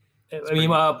Paul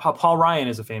Ryan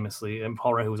is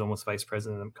Paul Ryan, who was almost vice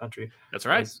president of the country. That's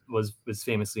right. Was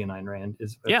famously an Ayn Rand.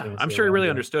 I'm sure he really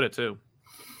understood it too.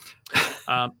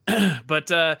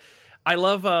 But I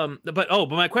love. But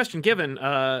my question given,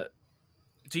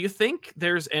 do you think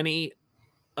there's any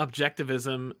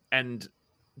objectivism and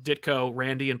Ditko,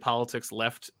 Randy, and politics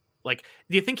left? Like,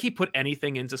 do you think he put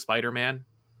anything into Spider-Man?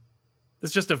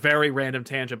 It's just a very random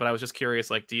tangent, but I was just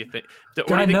curious. Like, do you think?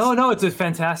 No, it's a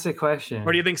fantastic question.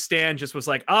 Or do you think Stan just was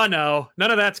like, oh no, none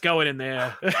of that's going in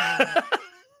there?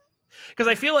 Because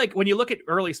I feel like when you look at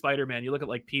early Spider-Man, you look at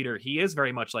like Peter, he is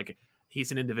very much like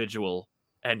he's an individual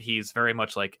and he's very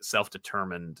much like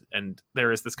self-determined. And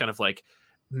there is this kind of like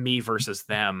me versus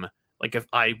them. Like if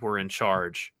I were in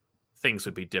charge, things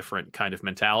would be different kind of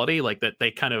mentality, like that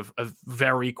they kind of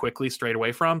very quickly strayed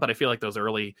away from. But I feel like those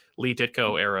early Lee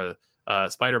Ditko era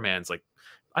Spider-Man's, like,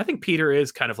 I think Peter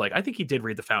is kind of like, I think he did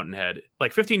read The Fountainhead.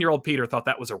 Like 15-year-old Peter thought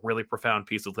that was a really profound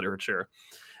piece of literature.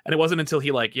 And it wasn't until he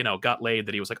got laid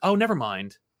that he was like, oh, never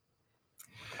mind.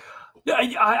 Yeah,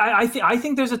 I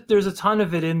think there's a ton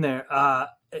of it in there. I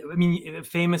mean,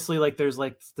 famously, like there's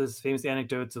like this famous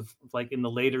anecdotes of like in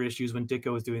the later issues when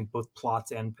Ditko was doing both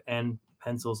plots and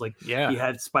pencils, like he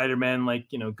had Spider-Man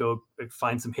go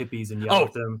find some hippies and yell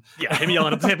at them. Yeah, him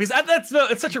yelling at the hippies.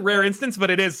 It's such a rare instance, but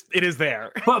it is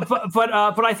there.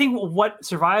 but I think what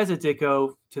survives at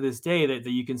Ditko to this day that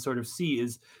you can sort of see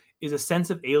is a sense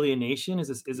of alienation, is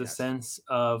a sense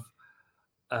of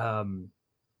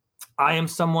I am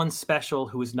someone special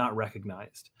who is not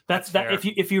recognized. That's that.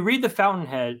 If you read The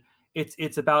Fountainhead,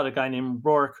 it's about a guy named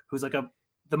Rourke who's like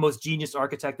the most genius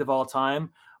architect of all time.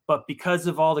 But because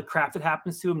of all the crap that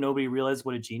happens to him, nobody realizes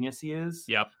what a genius he is.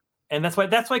 Yep. And that's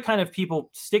why kind of people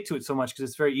stick to it so much, because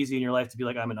it's very easy in your life to be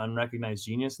like, I'm an unrecognized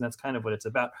genius. And that's kind of what it's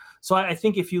about. So I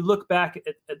think if you look back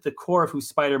at the core of who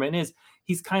Spider-Man is,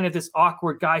 he's kind of this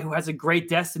awkward guy who has a great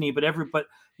destiny, but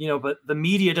the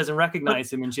media doesn't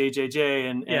recognize him in JJJ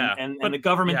and the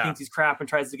government thinks he's crap and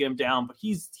tries to get him down. But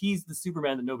he's the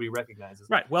Superman that nobody recognizes.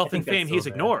 Right. Wealth and fame, he's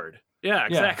ignored. Yeah,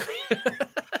 exactly.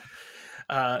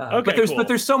 But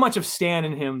there's so much of Stan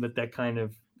in him that kind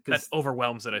of that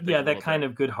overwhelms it. I think. Yeah, that kind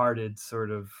of good-hearted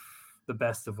sort of the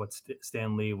best of what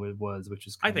Stan Lee was, which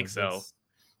is I think so. This,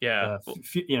 yeah,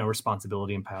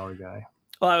 responsibility and power guy.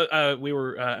 Well, we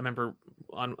were. I remember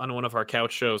on one of our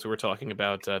couch shows we were talking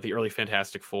about the early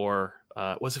Fantastic Four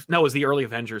it was the early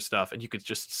Avengers stuff, and you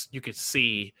could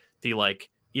see the like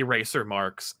eraser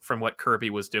marks from what Kirby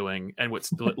was doing, and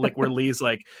what's like where Lee's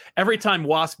like every time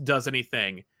Wasp does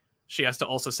anything, she has to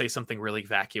also say something really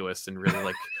vacuous and really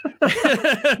like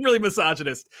really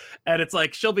misogynist, and it's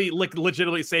like she'll be like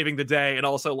legitimately saving the day, and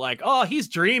also like, oh, he's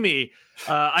dreamy.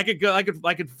 I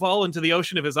could fall into the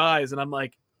ocean of his eyes, and I'm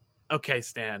like, okay,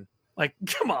 Stan, like,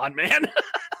 come on, man.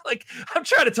 Like, I'm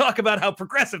trying to talk about how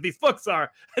progressive these books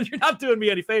are, and you're not doing me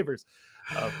any favors.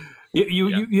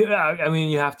 I mean,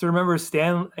 you have to remember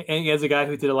Stan, as a guy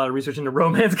who did a lot of research into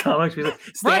romance comics.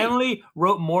 Stanley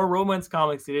wrote more romance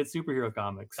comics than he did superhero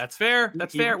comics. That's fair.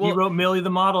 Fair. He wrote Millie the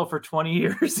Model for 20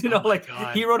 years. He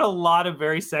wrote a lot of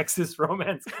very sexist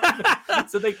romance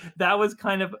comics. So that was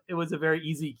it was a very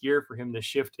easy gear for him to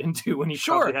shift into when he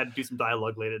probably had to do some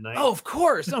dialogue late at night. Oh, of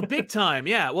course. No, big time.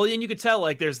 Yeah. Well, and you could tell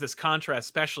like there's this contrast,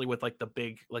 especially with like the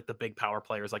big power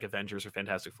players like Avengers or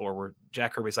Fantastic Four, where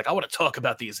Jack Kirby's like, I want to talk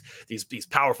about these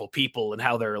powerful people and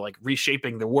how they're like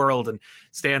reshaping the world, and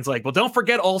Stan's like, well, don't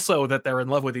forget also that they're in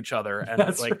love with each other, and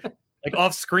it's like right. Like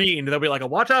off screen they'll be like,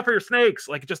 watch out for your snakes,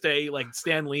 like just a like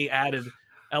Stan Lee added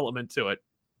element to it.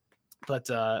 But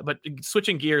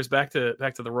switching gears back to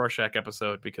the Rorschach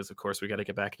episode, because of course we got to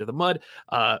get back into the mud.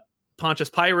 Pontius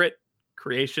Pirate,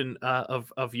 creation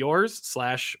of yours /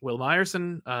 Will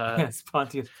Myerson. Yes,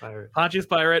 Pontius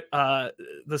Pirate.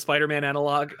 The Spider-Man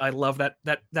analog. I love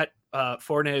that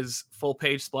Fornes full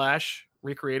page splash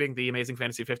recreating the Amazing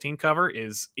Fantasy 15 cover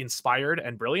is inspired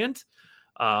and brilliant.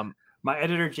 My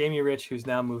editor, Jamie Rich, who's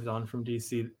now moved on from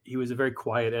DC, he was a very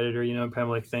quiet editor, kind of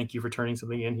like, thank you for turning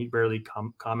something in. He barely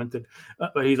commented,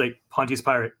 but he's like, Pontius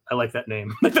Pirate, I like that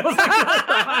name.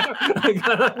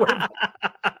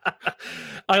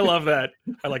 I love that.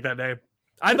 I like that name.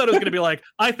 I thought it was going to be like,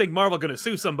 I think Marvel going to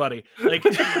sue somebody. Like,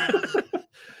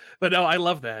 but no, I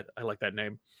love that. I like that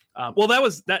name. Well, that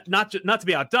was that. Not to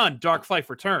be outdone. Dark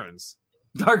Fife Returns.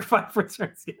 Dark Fife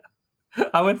Returns. Yeah.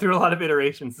 I went through a lot of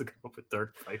iterations to come up with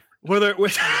Dark Fife. And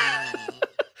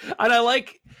I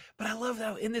love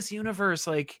that in this universe,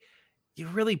 like, you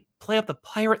really play up the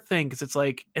pirate thing, because it's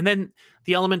like, and then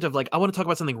the element of like, I want to talk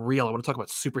about something real. I want to talk about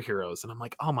superheroes, and I'm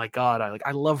like, oh my god,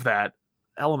 I love that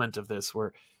element of this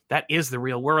where that is the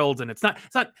real world, and it's not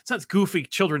goofy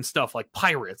children's stuff like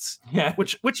pirates,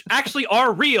 which actually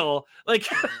are real, like.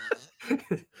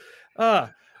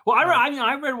 Well,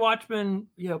 I read Watchmen,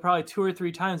 probably 2 or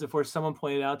 3 times before someone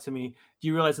pointed out to me, do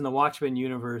you realize in the Watchmen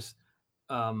universe,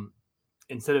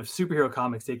 instead of superhero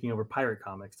comics taking over pirate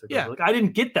comics, like, I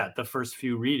didn't get that the first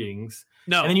few readings.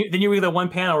 No, and then you read the one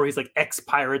panel where he's like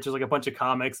ex-pirates. There's like a bunch of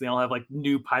comics, and they all have like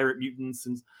new pirate mutants,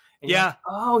 and like,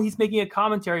 oh, he's making a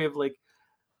commentary of like,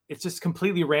 it's just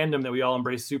completely random that we all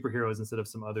embrace superheroes instead of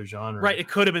some other genre. Right. It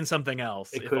could have been something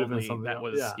else. It could have been something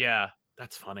else.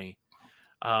 That's funny.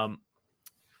 So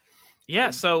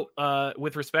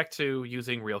with respect to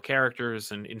using real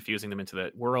characters and infusing them into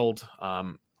that world,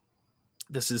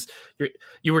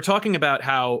 you were talking about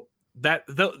how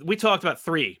we talked about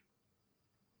 3,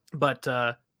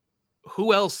 but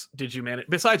who else did you manage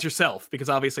besides yourself? Because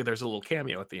obviously there's a little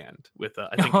cameo at the end with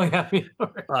I think.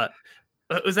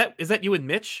 Is that you and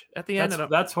Mitch at the end?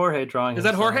 That's Jorge drawing. Is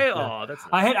that Jorge? Yeah. Oh, that's.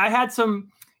 I had some.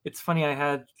 It's funny. I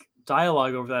had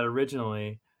dialogue over that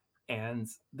originally, and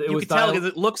you can tell because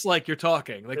it looks like you're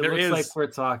talking. Like there is, like we're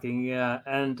talking. Yeah,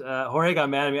 and Jorge got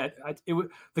mad at me.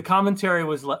 The commentary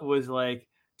was like,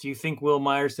 "Do you think Will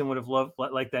Myerson would have loved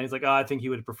like that?" He's like, "Oh, I think he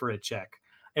would prefer a check."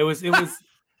 It was.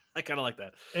 I kind of like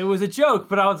that. It was a joke,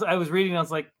 but I was reading. And I was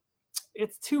like,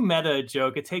 it's too meta a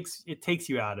joke. It takes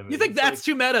you out of it. You think that's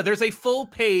too meta? There's a full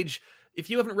page. If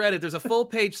you haven't read it, there's a full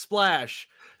page splash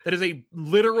that is a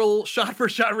literal shot for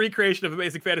shot recreation of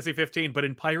Amazing Fantasy 15, but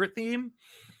in pirate theme.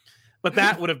 But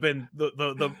that would have been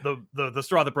the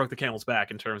straw that broke the camel's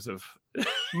back in terms of.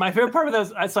 My favorite part of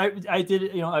that was I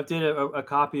did a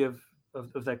copy of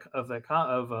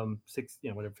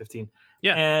 15.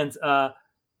 Yeah. And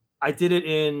I did it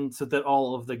in so that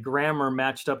all of the grammar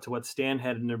matched up to what Stan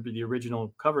had in the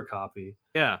original cover copy.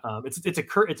 Yeah.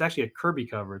 It's actually a Kirby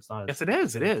cover. It's not. Yes, it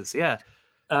is. It is. Yeah.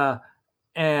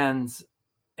 And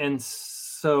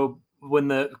so when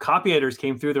the copy editors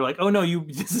came through, they're like, "Oh no,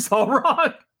 this is all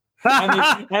wrong."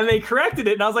 and they corrected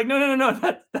it, and I was like, "No,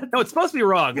 no, it's supposed to be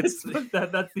wrong. That's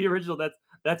the original.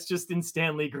 That's just in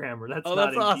Stan Lee grammar. That's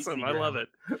awesome. I love it.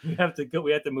 We have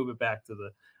to move it back to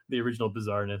the original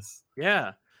bizarreness.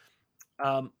 Yeah.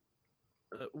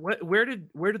 Where did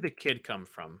the kid come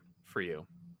from for you?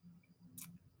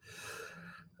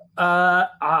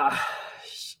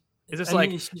 Is this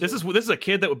this is a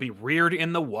kid that would be reared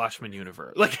in the Watchmen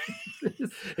universe? Like,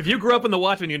 if you grew up in the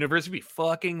Watchmen universe, it'd be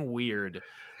fucking weird.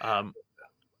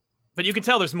 But you can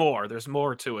tell there's more. There's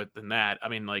more to it than that. I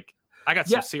mean, like, I got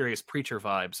some serious Preacher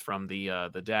vibes from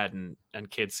the dad and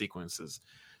kid sequences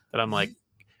that I'm like,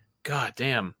 God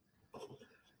damn.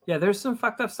 Yeah, there's some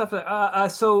fucked up stuff.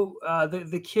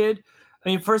 The kid. I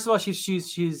mean, first of all,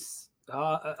 she's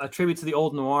a tribute to the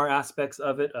old noir aspects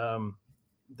of it.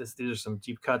 These are some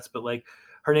deep cuts, but like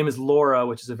her name is Laura,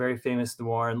 which is a very famous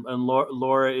noir, and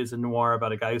Laura is a noir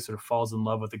about a guy who sort of falls in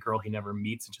love with a girl he never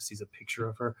meets and just sees a picture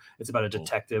of her. It's about a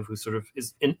detective who sort of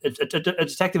is a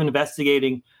detective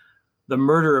investigating the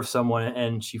murder of someone,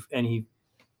 and he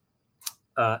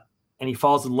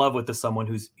falls in love with someone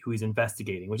who he's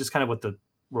investigating, which is kind of what the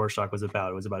Rorschach was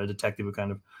about. It was about a detective who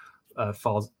kind of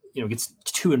gets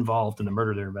too involved in the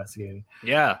murder they're investigating.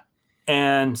 Yeah.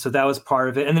 And so that was part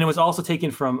of it. And then it was also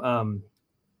taken from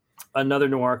another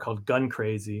noir called Gun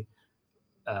Crazy,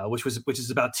 which is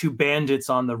about two bandits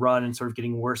on the run and sort of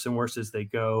getting worse and worse as they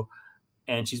go.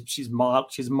 And she's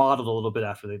modeled a little bit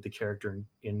after the character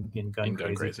in Gun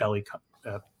Crazy.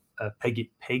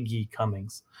 Peggy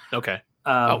Cummings. Okay.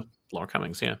 Laura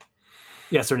Cummings. Yeah.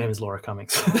 Yes, her name is Laura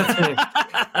Cummings.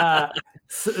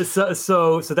 So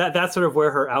that's sort of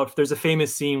where her out. There's a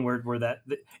famous scene where that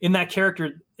in that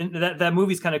character in that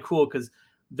movie's kind of cool because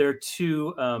they're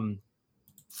two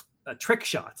trick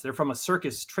shots. They're from a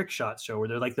circus trick shot show where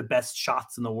they're like the best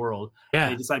shots in the world. Yeah.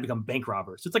 And they decide to become bank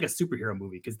robbers. So it's like a superhero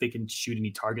movie because they can shoot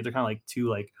any target. They're kind of like two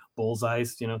like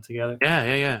bullseyes, together.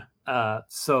 Yeah.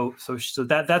 So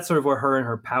that's sort of where her and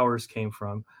her powers came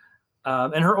from.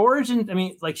 And her origin, I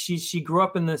mean, like she grew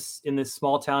up in this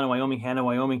small town in Wyoming, Hannah,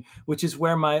 Wyoming, which is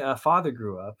where my father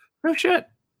grew up. Oh shit!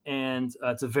 And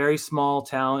it's a very small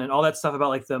town, and all that stuff about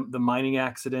like the mining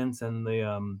accidents and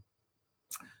the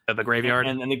graveyard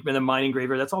and the mining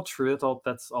graveyard. That's all true.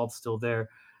 That's all still there.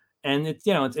 And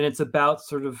it's about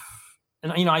sort of,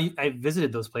 and I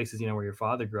visited those places, where your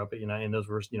father grew up. But and those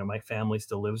were, my family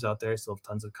still lives out there. I still have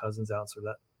tons of cousins out, so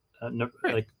that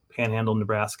like Panhandle,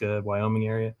 Nebraska, Wyoming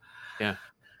area. Yeah.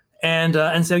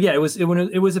 And so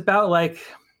it was about like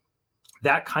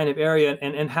that kind of area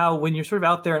and how when you're sort of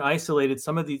out there and isolated,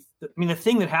 some of these, the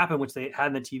thing that happened, which they had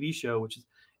in the TV show, which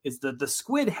is the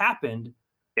squid happened.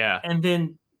 Yeah. And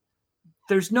then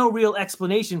there's no real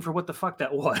explanation for what the fuck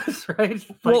that was, right?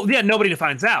 Nobody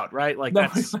finds out, right? Like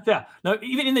that's no,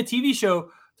 even in the TV show,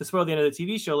 to spoil the end of the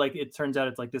TV show, like it turns out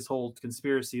it's like this whole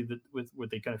conspiracy that where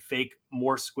they kind of fake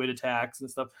more squid attacks and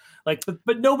stuff. Like,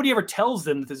 but nobody ever tells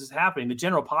them that this is happening. The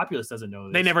general populace doesn't know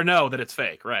this. They never know that it's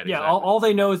fake, right? Yeah, exactly. All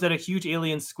they know is that a huge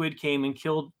alien squid came and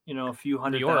killed, a few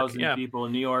 100,000 people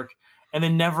in New York, and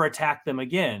then never attacked them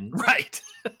again. Right.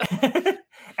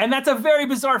 And that's a very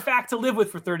bizarre fact to live with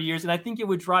for 30 years, and I think it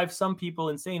would drive some people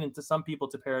insane and to some people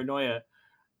to paranoia.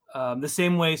 The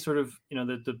same way, sort of,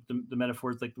 the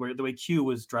metaphors, like the way Q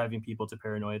was driving people to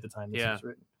paranoia at the time this was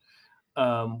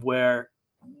written. Where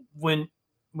when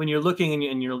you're looking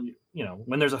and you're,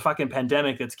 when there's a fucking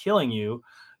pandemic that's killing you,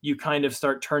 you kind of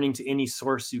start turning to any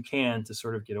source you can to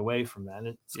sort of get away from that. And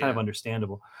it's kind of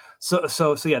understandable.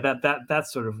 So yeah,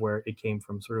 that's sort of where it came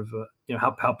from. Sort of,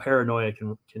 how paranoia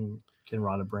can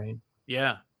rot a brain.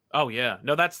 Yeah. Oh yeah.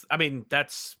 No, that's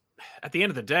at the end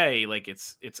of the day, like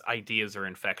its ideas are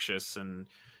infectious and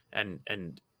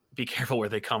be careful where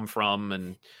they come from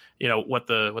and what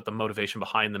the motivation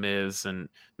behind them is, and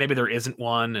maybe there isn't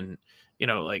one. And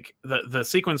like the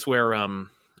sequence where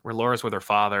Laura's with her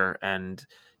father and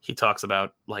he talks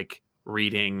about like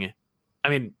reading,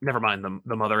 never mind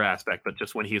the mother aspect, but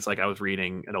just when he's like, I was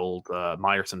reading an old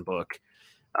Meyerson book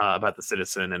about the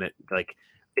Citizen, and it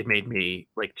made me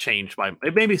like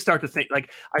it made me start to think,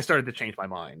 like I started to change my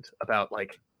mind about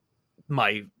like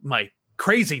my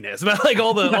craziness about like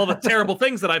all the terrible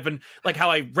things that I've been, like how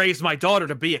I raised my daughter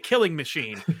to be a killing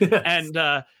machine. Yes.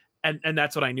 And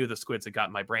that's what I knew the squids had got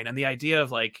in my brain. And the idea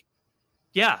of like,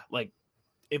 yeah, like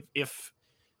if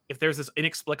there's this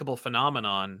inexplicable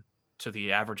phenomenon to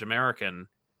the average American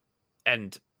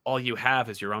and all you have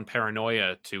is your own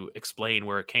paranoia to explain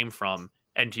where it came from,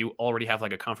 and you already have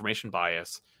like a confirmation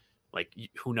bias, like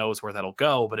who knows where that'll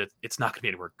go, but it's not going to be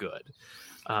anywhere good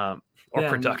or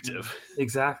productive.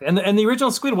 Exactly. And the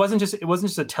original squid wasn't just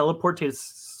a teleported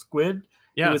squid.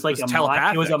 Yeah, it was like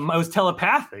telepathic. It was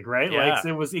telepathic, right? Yeah.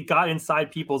 Like it got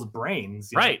inside people's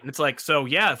brains. Right. And it's like, so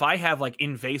yeah, if I have like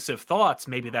invasive thoughts,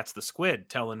 maybe that's the squid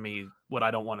telling me what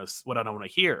I don't want to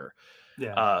hear.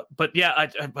 Yeah. But yeah,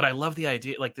 I love the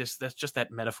idea, like this, that's just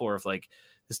that metaphor of like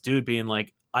this dude being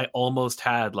like, I almost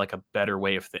had like a better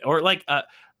way of thinking, or like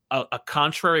a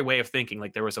contrary way of thinking.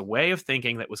 Like there was a way of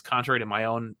thinking that was contrary to my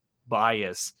own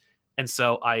bias. And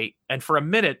so for a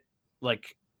minute,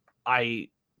 like, I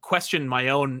questioned my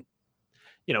own,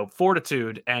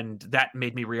 fortitude, and that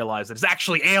made me realize that it's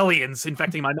actually aliens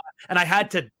infecting my mind, and I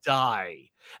had to die.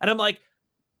 And I'm like,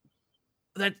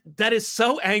 that is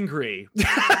so angry.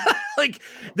 Like,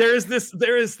 there is this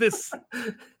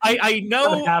I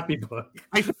know, happy book.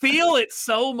 I feel it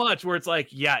so much where it's like,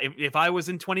 yeah, if I was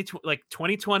in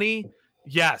 2020,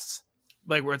 yes,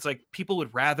 like, where it's like people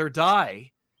would rather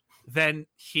die than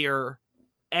hear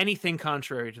anything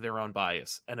contrary to their own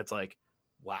bias. And it's like,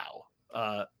 wow.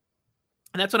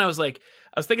 And that's when I was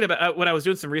thinking about when I was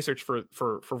doing some research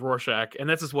for Rorschach, and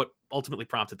this is what ultimately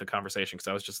prompted the conversation. Because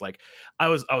I was just like, I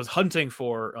was hunting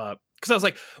for, because I was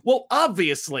like, well,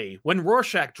 obviously, when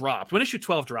Rorschach dropped, when issue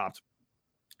 12 dropped,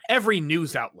 every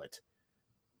news outlet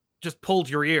just pulled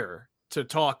your ear to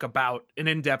talk about an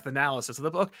in-depth analysis of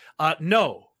the book.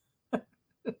 No,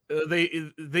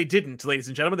 they didn't, ladies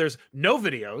and gentlemen. There's no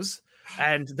videos,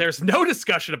 and there's no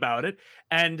discussion about it.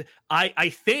 And I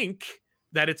think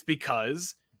that it's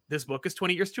because this book is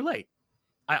 20 years too late.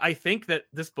 I think that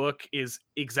this book is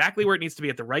exactly where it needs to be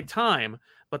at the right time,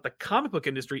 but the comic book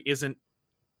industry isn't,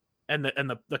 and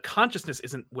the consciousness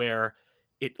isn't where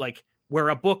it, like, where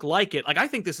a book like it, like, I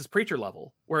think this is Preacher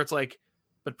level, where it's like,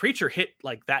 but Preacher hit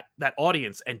like that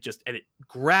audience and it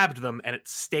grabbed them, and it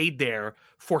stayed there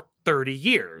for 30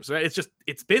 years. Right?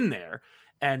 It's been there.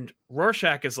 And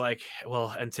Rorschach is like,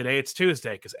 well, and today it's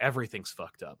Tuesday because everything's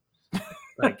fucked up.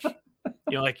 Like,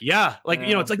 yeah, like,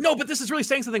 it's like, no, but this is really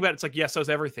saying something about it. It's like, yeah, so's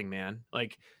everything, man.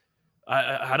 Like,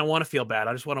 I don't want to feel bad.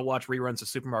 I just want to watch reruns of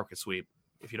Supermarket Sweep,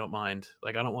 if you don't mind.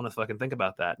 Like, I don't want to fucking think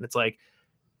about that. And it's like,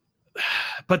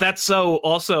 but that's so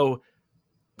also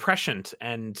prescient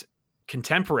and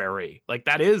contemporary. Like,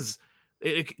 that is,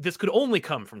 this could only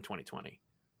come from 2020.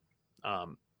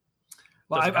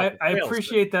 Well, I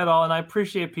appreciate that all, and I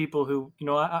appreciate people who,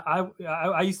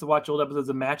 I used to watch old episodes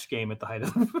of Match Game at the height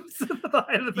of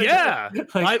the yeah.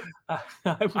 Like,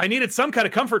 I needed some kind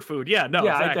of comfort food. Yeah, no,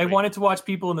 yeah, exactly. I wanted to watch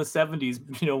people in the 70s,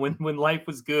 when life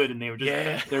was good, and they were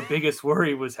just their biggest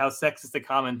worry was how sexist a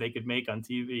comment they could make on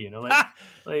TV.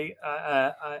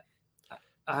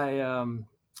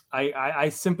 I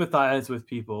sympathize with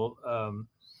people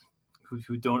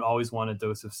who don't always want a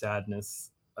dose of sadness.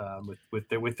 With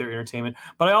their entertainment,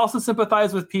 but I also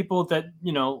sympathize with people that,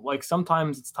 like,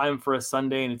 sometimes it's time for a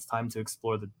Sunday and it's time to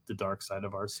explore the dark side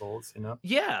of our souls.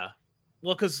 Yeah,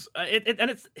 well, because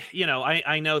it's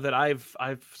I know that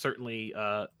I've certainly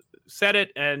said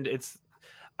it, and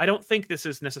I don't think this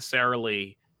is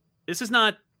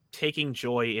not taking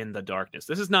joy in the darkness.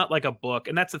 This is not like a book,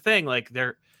 and that's the thing. Like,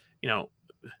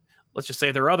 let's just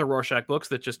say there are other Rorschach books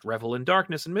that just revel in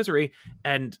darkness and misery,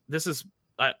 and this is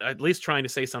at least trying to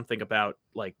say something about,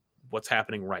 like, what's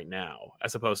happening right now,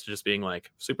 as opposed to just being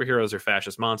like, superheroes are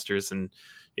fascist monsters and,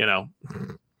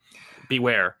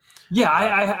 beware. Yeah,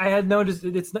 I had noticed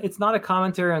it's not a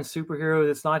commentary on superheroes.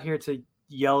 It's not here to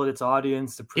yell at its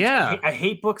audience to preach. Yeah. I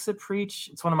hate books that preach.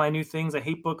 It's one of my new things. I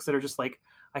hate books that are just like,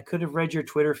 I could have read your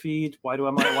Twitter feed. Why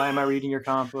am I reading your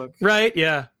comic book? Right.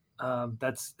 Yeah.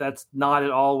 That's not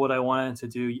at all what I wanted to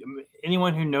do.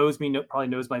 Anyone who knows me probably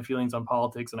knows my feelings on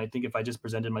politics, and I think if I just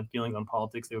presented my feelings on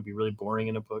politics, they would be really boring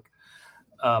in a book.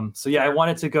 So yeah, I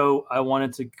wanted to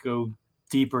go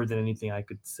deeper than anything I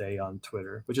could say on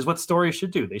Twitter, which is what stories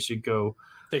should do. They should go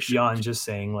beyond just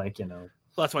saying, like, well,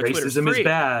 that's why racism is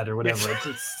bad or whatever.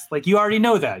 It's like, you already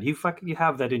know that. You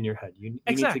have that in your head. You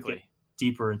exactly. need to get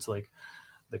deeper into, like,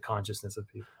 the consciousness of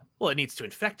people. Well, it needs to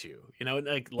infect you,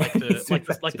 like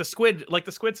the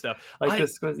squid stuff.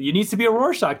 You need to be a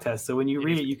Rorschach test, so when you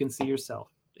read it, you can see yourself.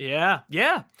 Yeah.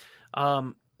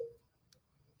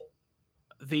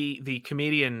 The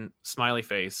comedian Smiley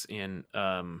Face in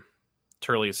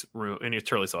Turley's room, in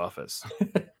Turley's office.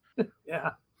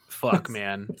 Yeah. Fuck,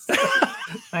 man.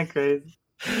 Not crazy.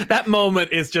 That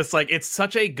moment is just like, it's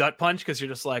such a gut punch, because you're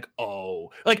just like,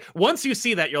 oh, like, once you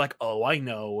see that, you're like, oh, I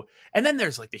know. And then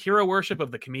there's, like, the hero worship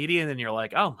of the comedian, and you're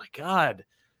like, oh my God,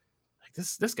 like,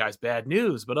 this guy's bad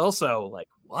news, but also, like,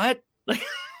 what? Like,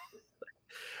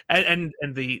 and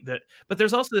but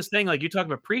there's also this thing, like, you talk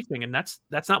about preaching, and that's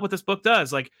not what this book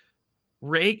does. Like,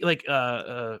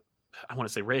 I want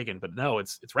to say Reagan, but no,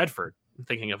 it's Redford. I'm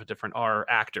thinking of a different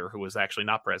actor who was actually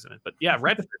not president, but yeah,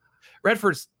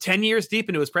 Redford's 10 years deep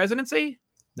into his presidency.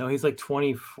 No, he's like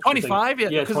 20, 25.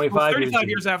 Yeah, 25 35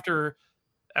 years after.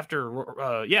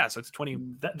 So it's 20.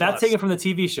 That's taken from the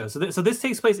TV show. So this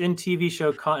takes place in TV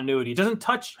show continuity. It doesn't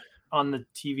touch on the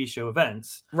TV show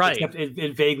events, right? Except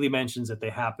it vaguely mentions that they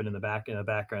happen in the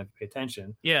background if you pay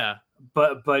attention. Yeah,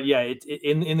 but yeah,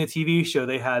 in the TV show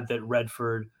they had that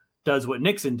Redford does what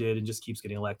Nixon did and just keeps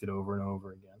getting elected over and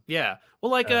over again. Yeah.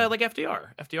 Well, like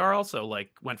FDR. FDR also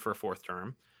like went for a 4th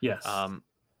term. Yes.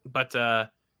 But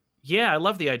yeah, I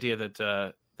love the idea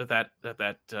that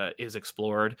that is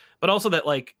explored, but also that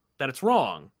it's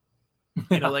wrong.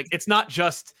 You know, like it's not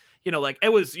just, you know, like it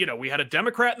was, you know, we had a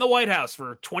Democrat in the White House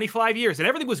for 25 years and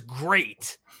everything was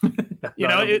great. You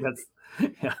know,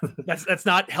 that's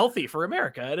not healthy for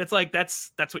America. And it's like,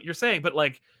 that's what you're saying. But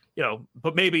like, you know,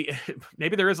 but maybe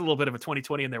there is a little bit of a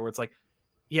 2020 in there where it's like,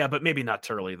 yeah, but maybe not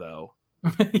Turley though.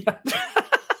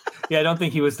 Yeah, I don't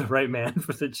think he was the right man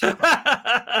for the job.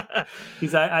 I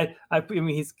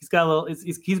mean, he's got a little.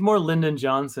 He's more Lyndon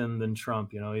Johnson than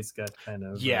Trump. You know, he's got kind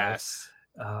of yes.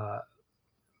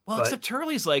 Well, except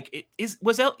Turley's like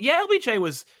LBJ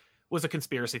was a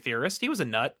conspiracy theorist. He was a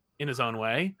nut in his own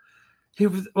way. He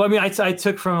was. Well, I mean, I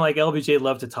took from like LBJ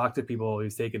loved to talk to people while he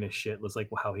was taking his shit. Was like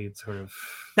how he sort of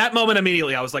that moment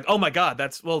immediately. I was like, oh my god,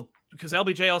 that's because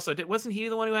LBJ also did. Wasn't he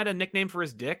the one who had a nickname for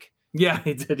his dick? Yeah,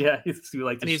 he did. Yeah, he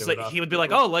liked. And he's like, he would be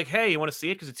like, "Oh, like, hey, you want to see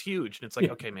it because it's huge?" And it's like,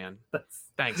 "Okay, man,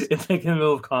 thanks." It's like in the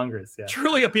middle of Congress. Yeah,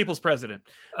 truly a people's president.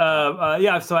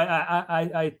 Yeah. So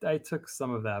I took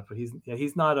some of that, but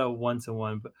he's not a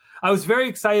 1-to-1. But I was very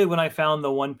excited when I found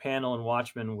the one panel in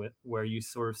Watchmen where you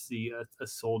sort of see a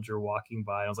soldier walking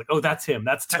by. I was like, "Oh, that's him.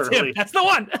 That's Turley. That's the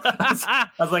one." I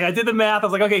was like, I did the math. I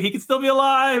was like, okay, he could still be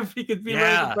alive. He could be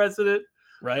running for president.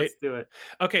 Right. Let's do it.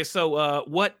 Okay, so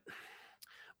what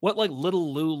like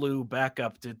little Lulu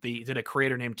backup did a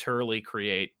creator named Turley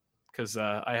create? Because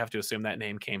I have to assume that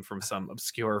name came from some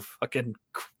obscure fucking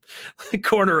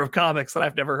corner of comics that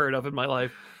I've never heard of in my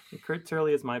life. Kurt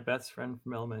Turley is my best friend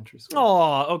from elementary school.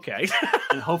 Oh, okay.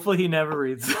 And hopefully he never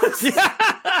reads this.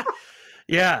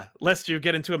 Yeah, lest you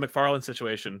get into a McFarlane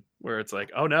situation where it's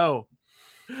like, oh no.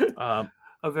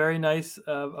 A very nice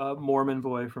Mormon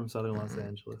boy from Southern Los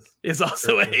Angeles is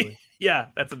also yeah,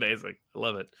 that's amazing. I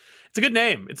love it. It's a good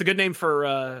name. It's a good name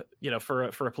for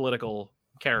for a political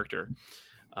character.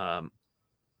 Yeah,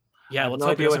 I have no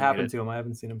idea what happened to him. I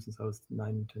haven't seen him since I was 9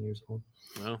 or 10 years old.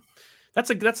 Well, that's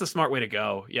a smart way to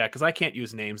go. Yeah, because I can't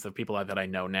use names of people that I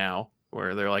know now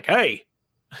where they're like, hey.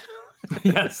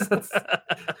 Yes.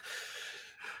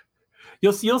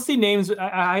 You'll see names.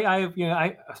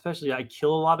 I especially I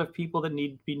kill a lot of people that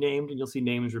need to be named, and you'll see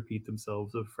names repeat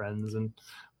themselves of friends. And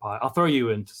I'll throw you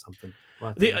into something.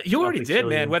 You already did,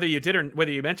 man. Whether you did or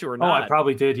whether you meant to or not. Oh, I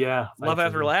probably did. Yeah. Love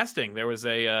Everlasting. There was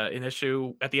an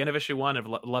issue at the end of issue 1 of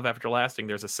Love Everlasting.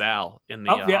 There's a Sal in the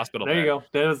hospital. There you go.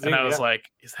 I was like,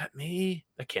 is that me?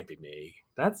 That can't be me.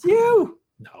 That's you.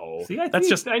 No, see, that's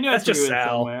just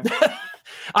Sal.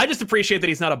 I just appreciate that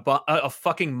he's not a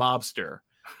fucking mobster.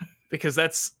 Because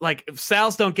that's like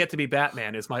Sals don't get to be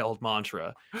Batman is my old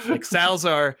mantra. Like Sals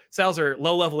are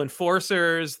low-level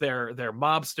enforcers, they're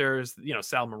mobsters, you know,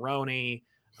 Sal Maroni,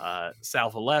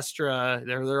 Sal Valestra,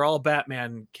 they're all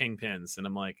Batman kingpins. And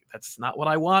I'm like, that's not what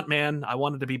I want, man. I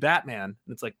wanted to be Batman. And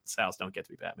it's like Sals don't get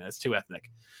to be Batman. It's too ethnic.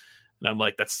 And I'm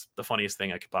like, that's the funniest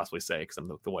thing I could possibly say because I'm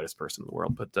the whitest person in the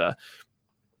world. But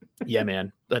yeah,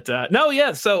 man. But no,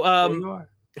 yeah. So there you are.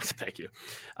 Thank you.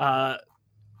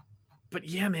 But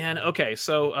yeah, man. Okay,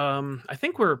 so I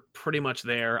think we're pretty much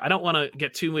there. I don't want to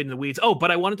get too in the weeds. Oh,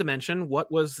 but I wanted to mention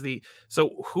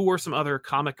who were some other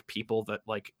comic people that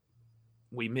like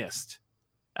we missed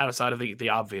outside of the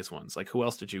obvious ones? Like who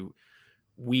else did you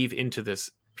weave into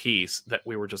this piece that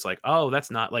we were just like, oh,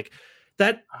 that's not like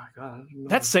that. Oh, God,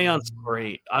 that Seance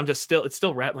story. It's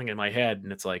still rattling in my head,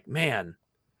 and it's like, man,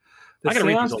 the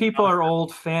Seance people are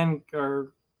old fan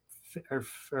or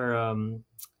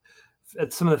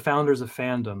some of the founders of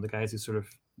fandom, the guys who sort of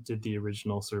did the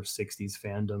original sort of 60s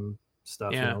fandom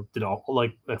stuff, you know, did all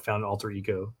like found Alter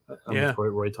Ego,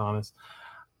 Roy Thomas.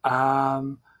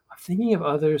 I'm thinking of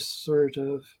others sort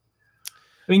of.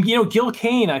 I mean, you know, Gil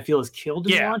Kane, I feel is killed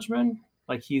in Watchmen.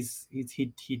 Like he's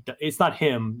it's not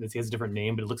him. He has a different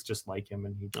name, but it looks just like him.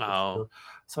 And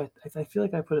so I feel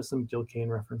like I put some Gil Kane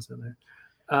reference in there.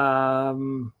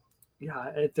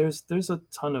 There's a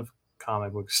ton of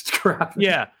comic book crap.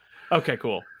 Yeah. Okay,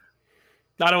 cool.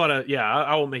 I don't want to. Yeah,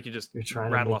 I won't make you just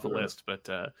rattle off a list, but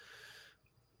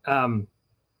I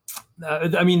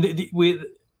mean,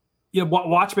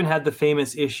 Watchmen had the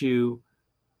famous issue. I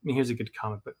mean, here's a good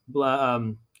comic, but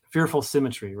Fearful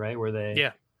Symmetry, right? Where they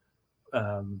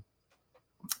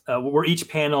where each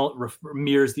panel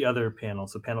mirrors the other panel.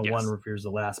 So panel 1 mirrors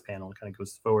the last panel, and kind of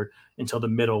goes forward until the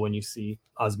middle when you see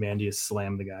Ozymandias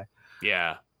slam the guy.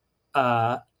 Yeah.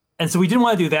 And so we didn't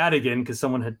want to do that again because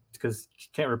you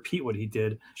can't repeat what he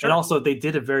did. Sure. And also they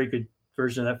did a very good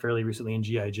version of that fairly recently in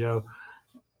G.I. Joe.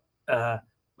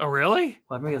 Oh, really?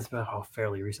 Well, I think it's about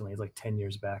fairly recently. It's like 10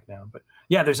 years back now. But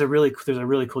yeah, there's a really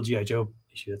cool G.I. Joe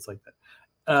issue that's like that.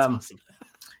 That's awesome.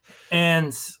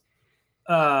 And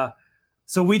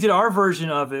so we did our version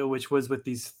of it, which was with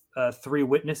these 3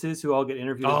 witnesses who all get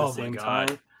interviewed at the same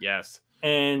time. Yes.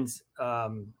 And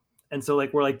so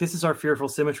like we're like, this is our Fearful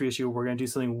Symmetry issue. We're going to do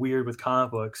something weird with comic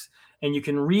books, and you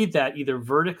can read that either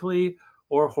vertically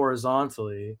or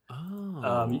horizontally.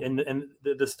 And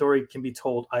the story can be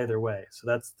told either way. So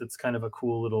that's kind of a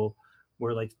cool little,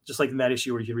 where like just like in that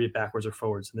issue where you can read it backwards or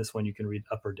forwards, and this one you can read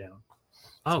up or down.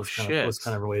 So it was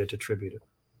kind of related to tribute it.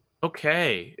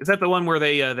 Okay, is that the one where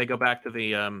they go back to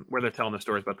the where they're telling the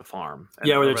stories about the farm?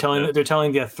 Yeah, where they're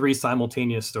telling 3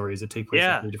 simultaneous stories that take place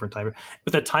at 3 different time,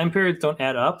 but the time periods don't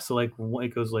add up. So like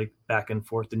it goes like back and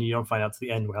forth, and you don't find out to the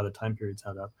end how the time periods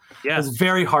add up. Yeah, it's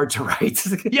very hard to write.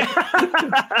 Yeah,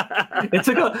 it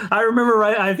took. I remember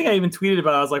I think I even tweeted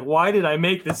about it. I was like, why did I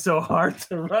make this so hard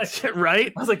to write?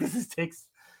 Right? I was like,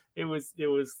 It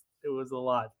was a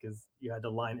lot because you had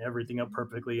to line everything up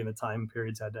perfectly, and the time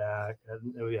periods had to act.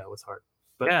 And, it was hard.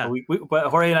 But but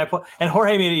Jorge and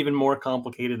Jorge made it even more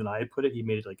complicated than I had put it. He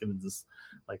made it like in this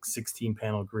like 16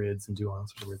 panel grids and do all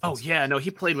sorts of weird things. Oh yeah, no,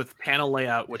 he played with panel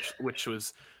layout, which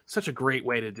was such a great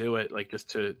way to do it. Like just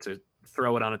to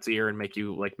throw it on its ear and make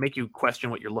you question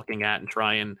what you're looking at and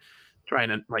try and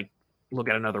like look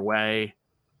at another way.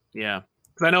 Yeah,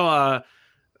 because I know.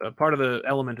 Part of the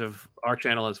element of our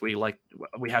channel is we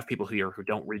have people here who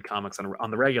don't read comics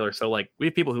on the regular. So like we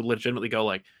have people who legitimately go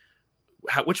like,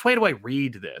 which way do I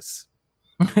read this?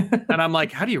 And I'm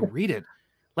like, how do you read it?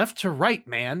 Left to right,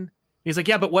 man. He's like,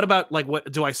 yeah, but what about like,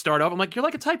 what do I start off? I'm like, you're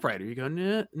like a typewriter. You go,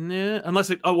 nah, unless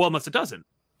it doesn't,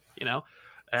 you know?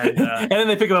 And, and then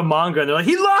they pick up a manga and they're like,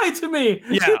 he lied to me.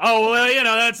 Yeah. Oh, well,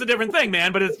 that's a different thing,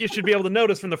 man. But you should be able to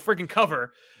notice from the freaking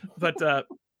cover.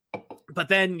 But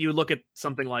then you look at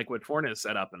something like what Fornes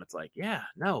set up, and it's like, yeah,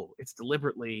 no, it's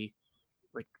deliberately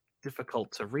like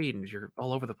difficult to read, and you're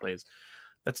all over the place.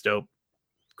 That's dope.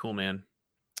 Cool, man.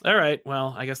 All right,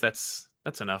 well, I guess that's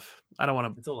enough. I don't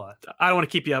want to. It's a lot. I don't want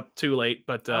to keep you up too late,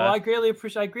 but I greatly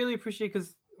appreciate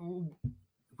because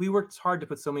we worked hard to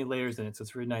put so many layers in it, so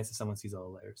it's really nice if someone sees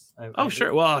all the layers.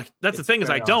 Sure. Well, that's the thing is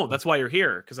I don't. That's why you're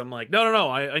here, because I'm like,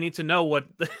 no. I need to know I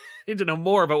need to know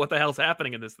more about what the hell's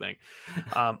happening in this thing.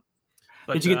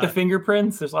 But, did you get the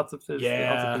fingerprints? There's lots of things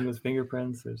with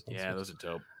fingerprints. Those are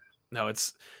dope. No,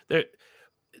 it's there.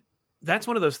 That's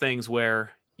one of those things where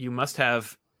you must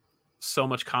have so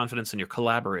much confidence in your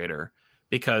collaborator,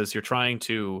 because you're trying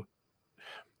to,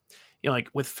 like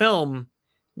with film,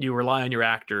 you rely on your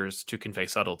actors to convey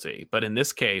subtlety. But in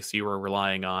this case, you were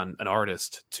relying on an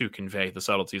artist to convey the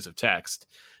subtleties of text.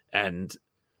 And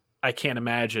I can't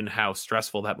imagine how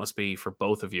stressful that must be for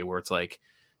both of you, where it's like,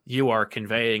 you are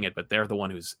conveying it, but they're the one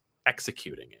who's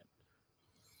executing it.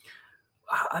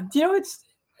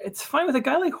 It's fine with a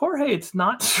guy like Jorge. It's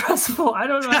not stressful. I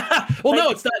don't know. Well, no,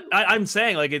 it's not. I'm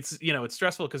saying like it's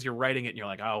stressful because you're writing it and you're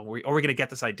like, oh, are we going to get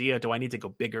this idea? Do I need to go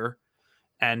bigger?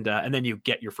 And then you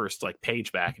get your first like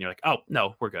page back and you're like, oh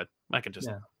no, we're good. I can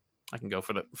go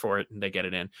for it and they get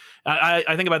it in.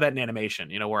 I think about that in animation,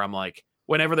 where I'm like,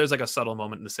 whenever there's like a subtle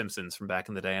moment in The Simpsons from back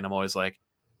in the day, and I'm always like,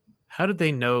 how did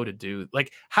they know to do,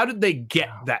 like, how did they get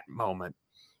that moment?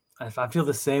 I feel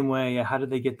the same way. How did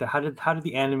they get that? How did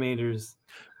the animators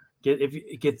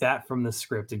get that from the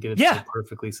script and get it so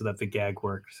perfectly so that the gag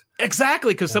works?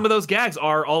 Exactly, because some of those gags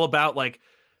are all about like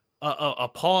a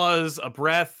pause, a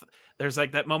breath. There's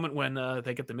like that moment when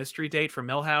they get the mystery date from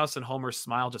Milhouse, and Homer's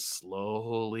smile just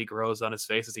slowly grows on his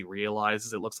face as he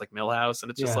realizes it looks like Milhouse,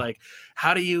 and it's just like,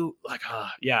 how do you like?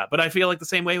 But I feel like the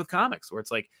same way with comics, where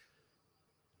it's like,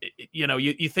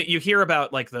 you hear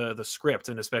about like the script,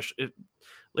 and especially,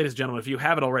 ladies and gentlemen, if you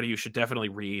haven't already, you should definitely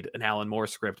read an Alan Moore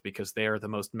script, because they are the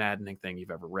most maddening thing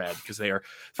you've ever read. Because they are,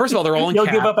 first of all, they're all in You'll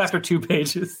caps. give up after 2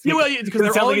 pages. Because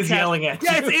they're all in caps. Yelling at you.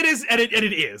 Yeah, it is, and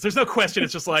it is. There's no question.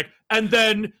 It's just like, and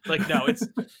then like, no, it's,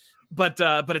 but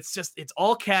it's just, it's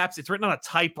all caps. It's written on a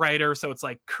typewriter, so it's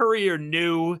like Courier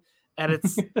New, and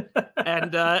it's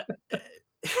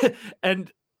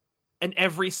and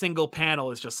every single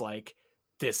panel is just like,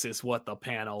 this is what the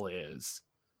panel is.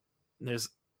 And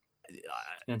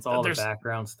it's all the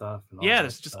background stuff. And all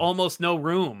there's just almost no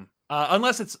room.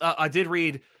 Unless it's, I did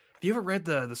read, have you ever read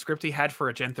the script he had for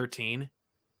a Gen 13?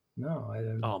 No, I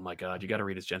didn't. Oh my God, you got to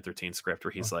read his Gen 13 script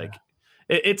where he's like,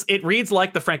 it reads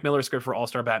like the Frank Miller script for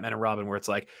All-Star Batman and Robin, where it's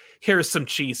like, here's some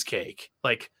cheesecake.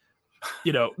 Like,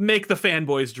 make the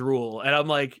fanboys drool. And I'm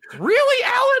like, really,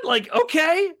 Alan? Like,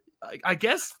 okay, I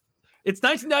guess it's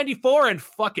 1994 and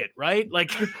fuck it, right?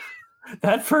 Like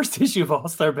that first issue of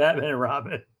All-Star Batman and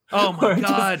Robin. Oh my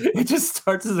God. It just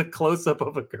starts as a close-up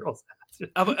of a girl's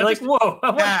ass. Like, whoa.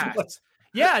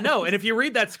 Yeah, no. And if you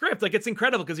read that script, like, it's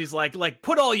incredible because he's like,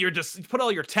 put all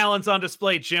your talents on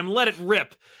display, Jim. Let it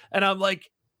rip. And I'm like,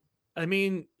 I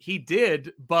mean, he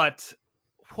did, but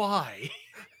why?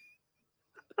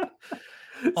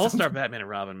 All-Star Batman and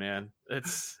Robin, man.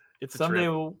 It's someday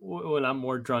when I'm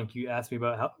more drunk, you ask me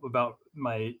about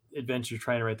my adventure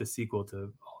trying to write the sequel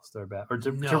to All-Star Bat, or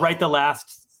to write the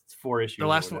last 4 issues. The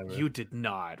last one you did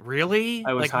not really.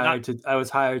 I was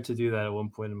hired to do that at one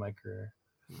point in my career.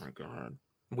 Oh my God,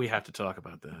 we have to talk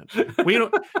about that. We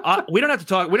don't. We don't have to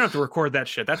talk. We don't have to record that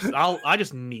shit. I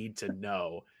just need to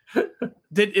know.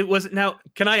 Now?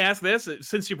 Can I ask this?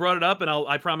 Since you brought it up, and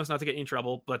I promise not to get you in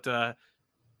trouble. But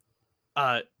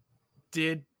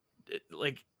did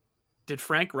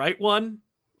Frank write one?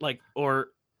 Or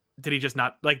did he just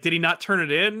not Did he not turn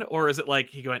it in, or is it like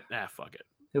he went, fuck it?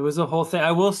 It was a whole thing.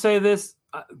 I will say this: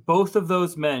 both of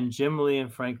those men, Jim Lee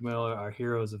and Frank Miller, are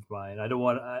heroes of mine. I don't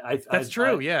want. That's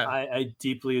true. I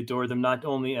deeply adore them, not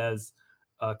only as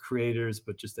creators,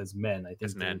 but just as men. I think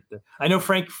as men. I know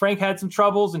Frank had some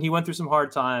troubles, and he went through some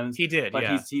hard times. He did, but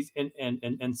he's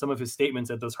and some of his statements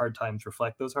at those hard times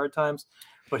reflect those hard times.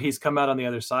 But he's come out on the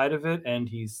other side of it, and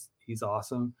he's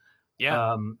awesome.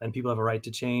 Yeah. And people have a right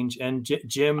to change. And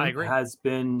Jim I agree. has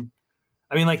been.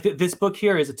 I mean, like this book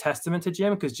here is a testament to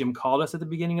Jim, because Jim called us at the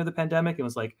beginning of the pandemic and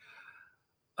was like,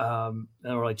 and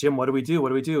we're like, Jim, what do we do? What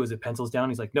do we do? Is it pencils down?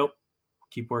 He's like, nope,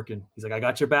 keep working. He's like, I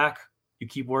got your back. You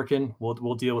keep working.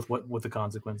 We'll deal with the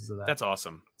consequences of that. That's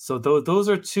awesome. So those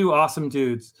are two awesome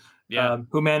dudes. Yeah.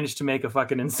 Who managed to make a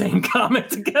fucking insane comic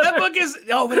together. That book is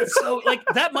but it's so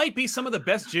that might be some of the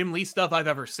best Jim Lee stuff I've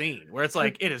ever seen, where it's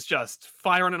like it is just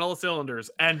firing on all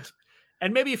cylinders and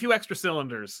maybe a few extra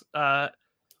cylinders. I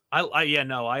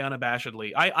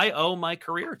unabashedly I owe my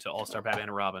career to All-Star Batman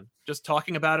and Robin. Just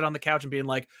talking about it on the couch and being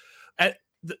like,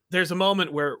 there's a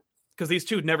moment where, because these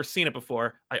two had never seen it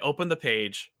before, I open the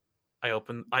page,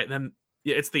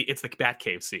 it's the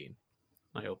Batcave scene.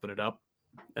 I open it up,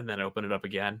 and then I open it up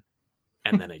again,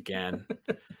 and then again,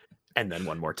 and then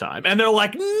one more time, and they're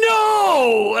like,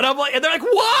 no, and I'm like, and they're like,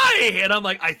 why? And I'm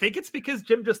like, I think it's because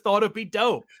Jim just thought it'd be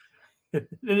dope. It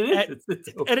is.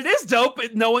 And it is dope.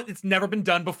 It's never been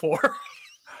done before.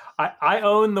 I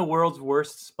own the world's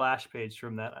worst splash page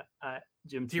from that.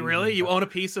 Jim. Do you really? You own a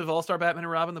piece of All-Star Batman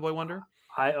and Robin, the Boy Wonder?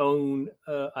 I own.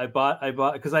 I bought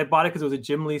because it was a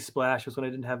Jim Lee splash. It was when I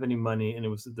didn't have any money, and it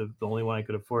was the only one I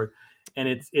could afford. And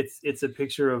it's a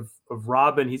picture of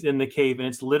Robin. He's in the cave, and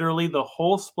it's literally the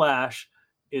whole splash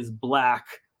is black.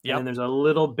 Yep. And there's a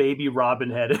little baby Robin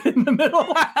head in the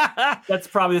middle. That's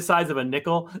probably the size of a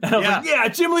nickel. And I was like, yeah,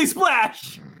 Jim Lee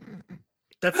splash.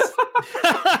 That's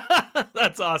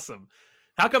that's awesome.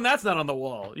 How come that's not on the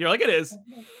wall? You're like, it is.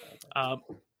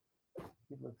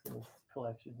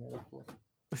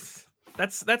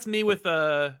 That's me with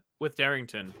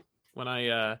Darrington. When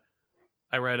I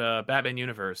read Batman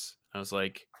Universe, I was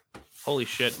like, holy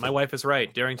shit, my wife is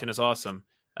right. Darrington is awesome.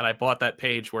 And I bought that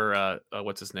page where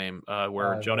what's his name?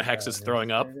 Where Jonah Hex is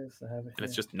throwing up, and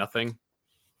it's just nothing.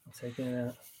 I'm taking it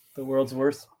out. The world's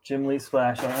worst Jim Lee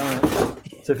splash.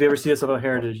 So if you ever see us about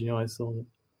Heritage, I sold it.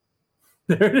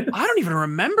 There it is. I don't even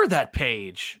remember that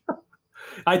page.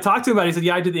 I talked to him about it. He said,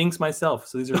 "Yeah, I did the inks myself."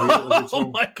 So these are original,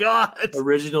 oh my God,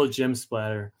 original Jim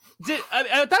splatter.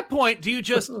 At that point, do you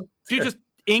just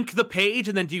ink the page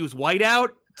and then do you use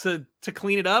whiteout to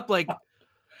clean it up? Like,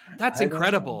 that's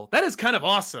incredible. That is kind of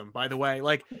awesome, by the way.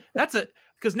 Like,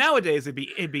 because nowadays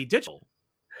it'd be digital.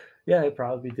 Yeah, it'd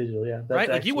probably be digital. Yeah, that's right.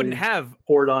 Like, you wouldn't have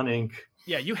poured on ink.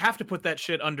 Yeah, you have to put that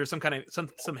shit under something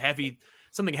heavy,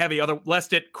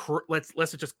 lest it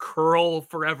just curl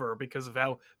forever because of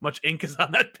how much ink is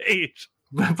on that page.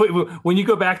 But when you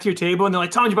go back to your table and they're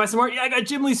like, "Tom, did you buy some more?" "Yeah, I got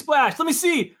Jim Lee splash. Let me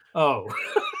see." Oh,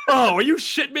 are you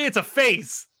shitting me? It's a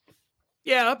face.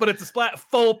 Yeah, but it's a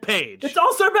full page. It's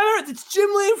All-Star Batman. It's Jim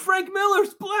Lee and Frank Miller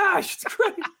splash. It's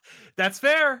great. That's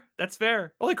fair.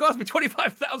 Only cost me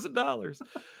 $25,000.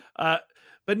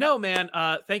 But no, man.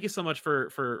 Thank you so much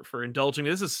for indulging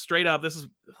me. This is straight up. This is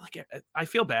like, I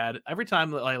feel bad every time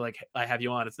that I have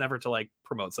you on. It's never to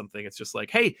promote something. It's just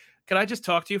like, hey, can I just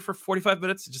talk to you for 45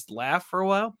 minutes and just laugh for a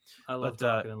while? I love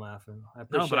talking and laughing. I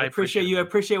appreciate you. I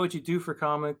appreciate what you do for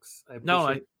comics.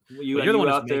 You're the one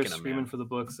out there screaming for the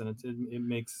books, and it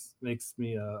makes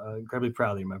me incredibly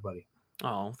proud of you, my buddy.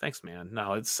 Oh, thanks, man.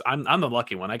 No, I'm the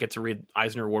lucky one. I get to read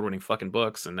Eisner Award-winning fucking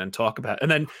books and then talk about and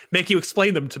then make you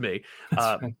explain them to me.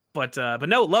 Right. But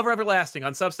no, Lover Everlasting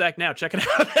on Substack now. Check it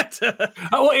out. It's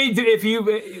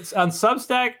on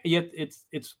Substack,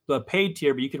 it's the paid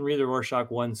tier, but you can read the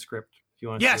Rorschach 1 script If you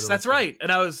want. Yes, that's right.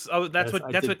 And that's what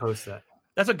post that.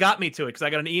 That's what got me to it, because I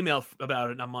got an email about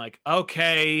it, and I'm like,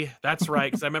 okay, that's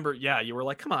right. Because I remember, you were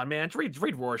like, come on, man,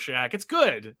 read Rorschach, it's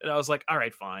good. And I was like, all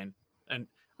right, fine. And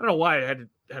I don't know why I had to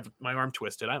have my arm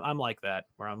twisted. I'm like that,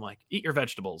 where I'm like, eat your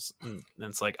vegetables, and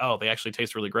it's like, oh, they actually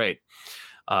taste really great.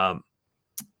 But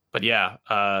yeah,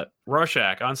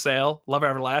 Rorschach on sale. Love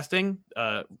Everlasting.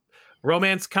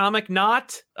 Romance comic,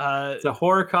 not. It's a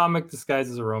horror comic disguised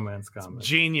as a romance comic.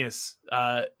 Genius.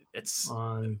 It's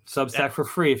on Substack for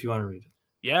free if you want to read it.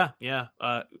 Yeah.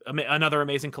 Another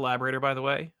amazing collaborator, by the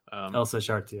way. Elsa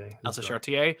Chartier.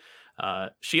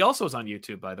 She also is on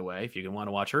YouTube, by the way, if you want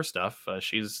to watch her stuff.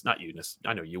 She's not you.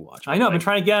 I know you watch. I know. I've been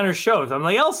trying to get on her show. So I'm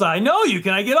like, Elsa, I know you.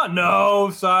 Can I get on?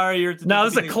 No, sorry. You're this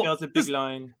is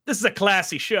a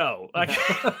classy show.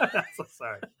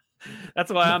 Sorry.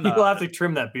 That's why I'm. People have to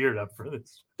trim that beard up for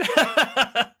this.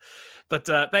 But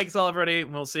thanks all, everybody.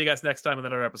 We'll see you guys next time with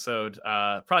another episode.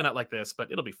 Probably not like this,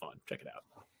 but it'll be fun. Check it out.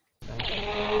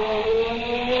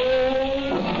 Thank you.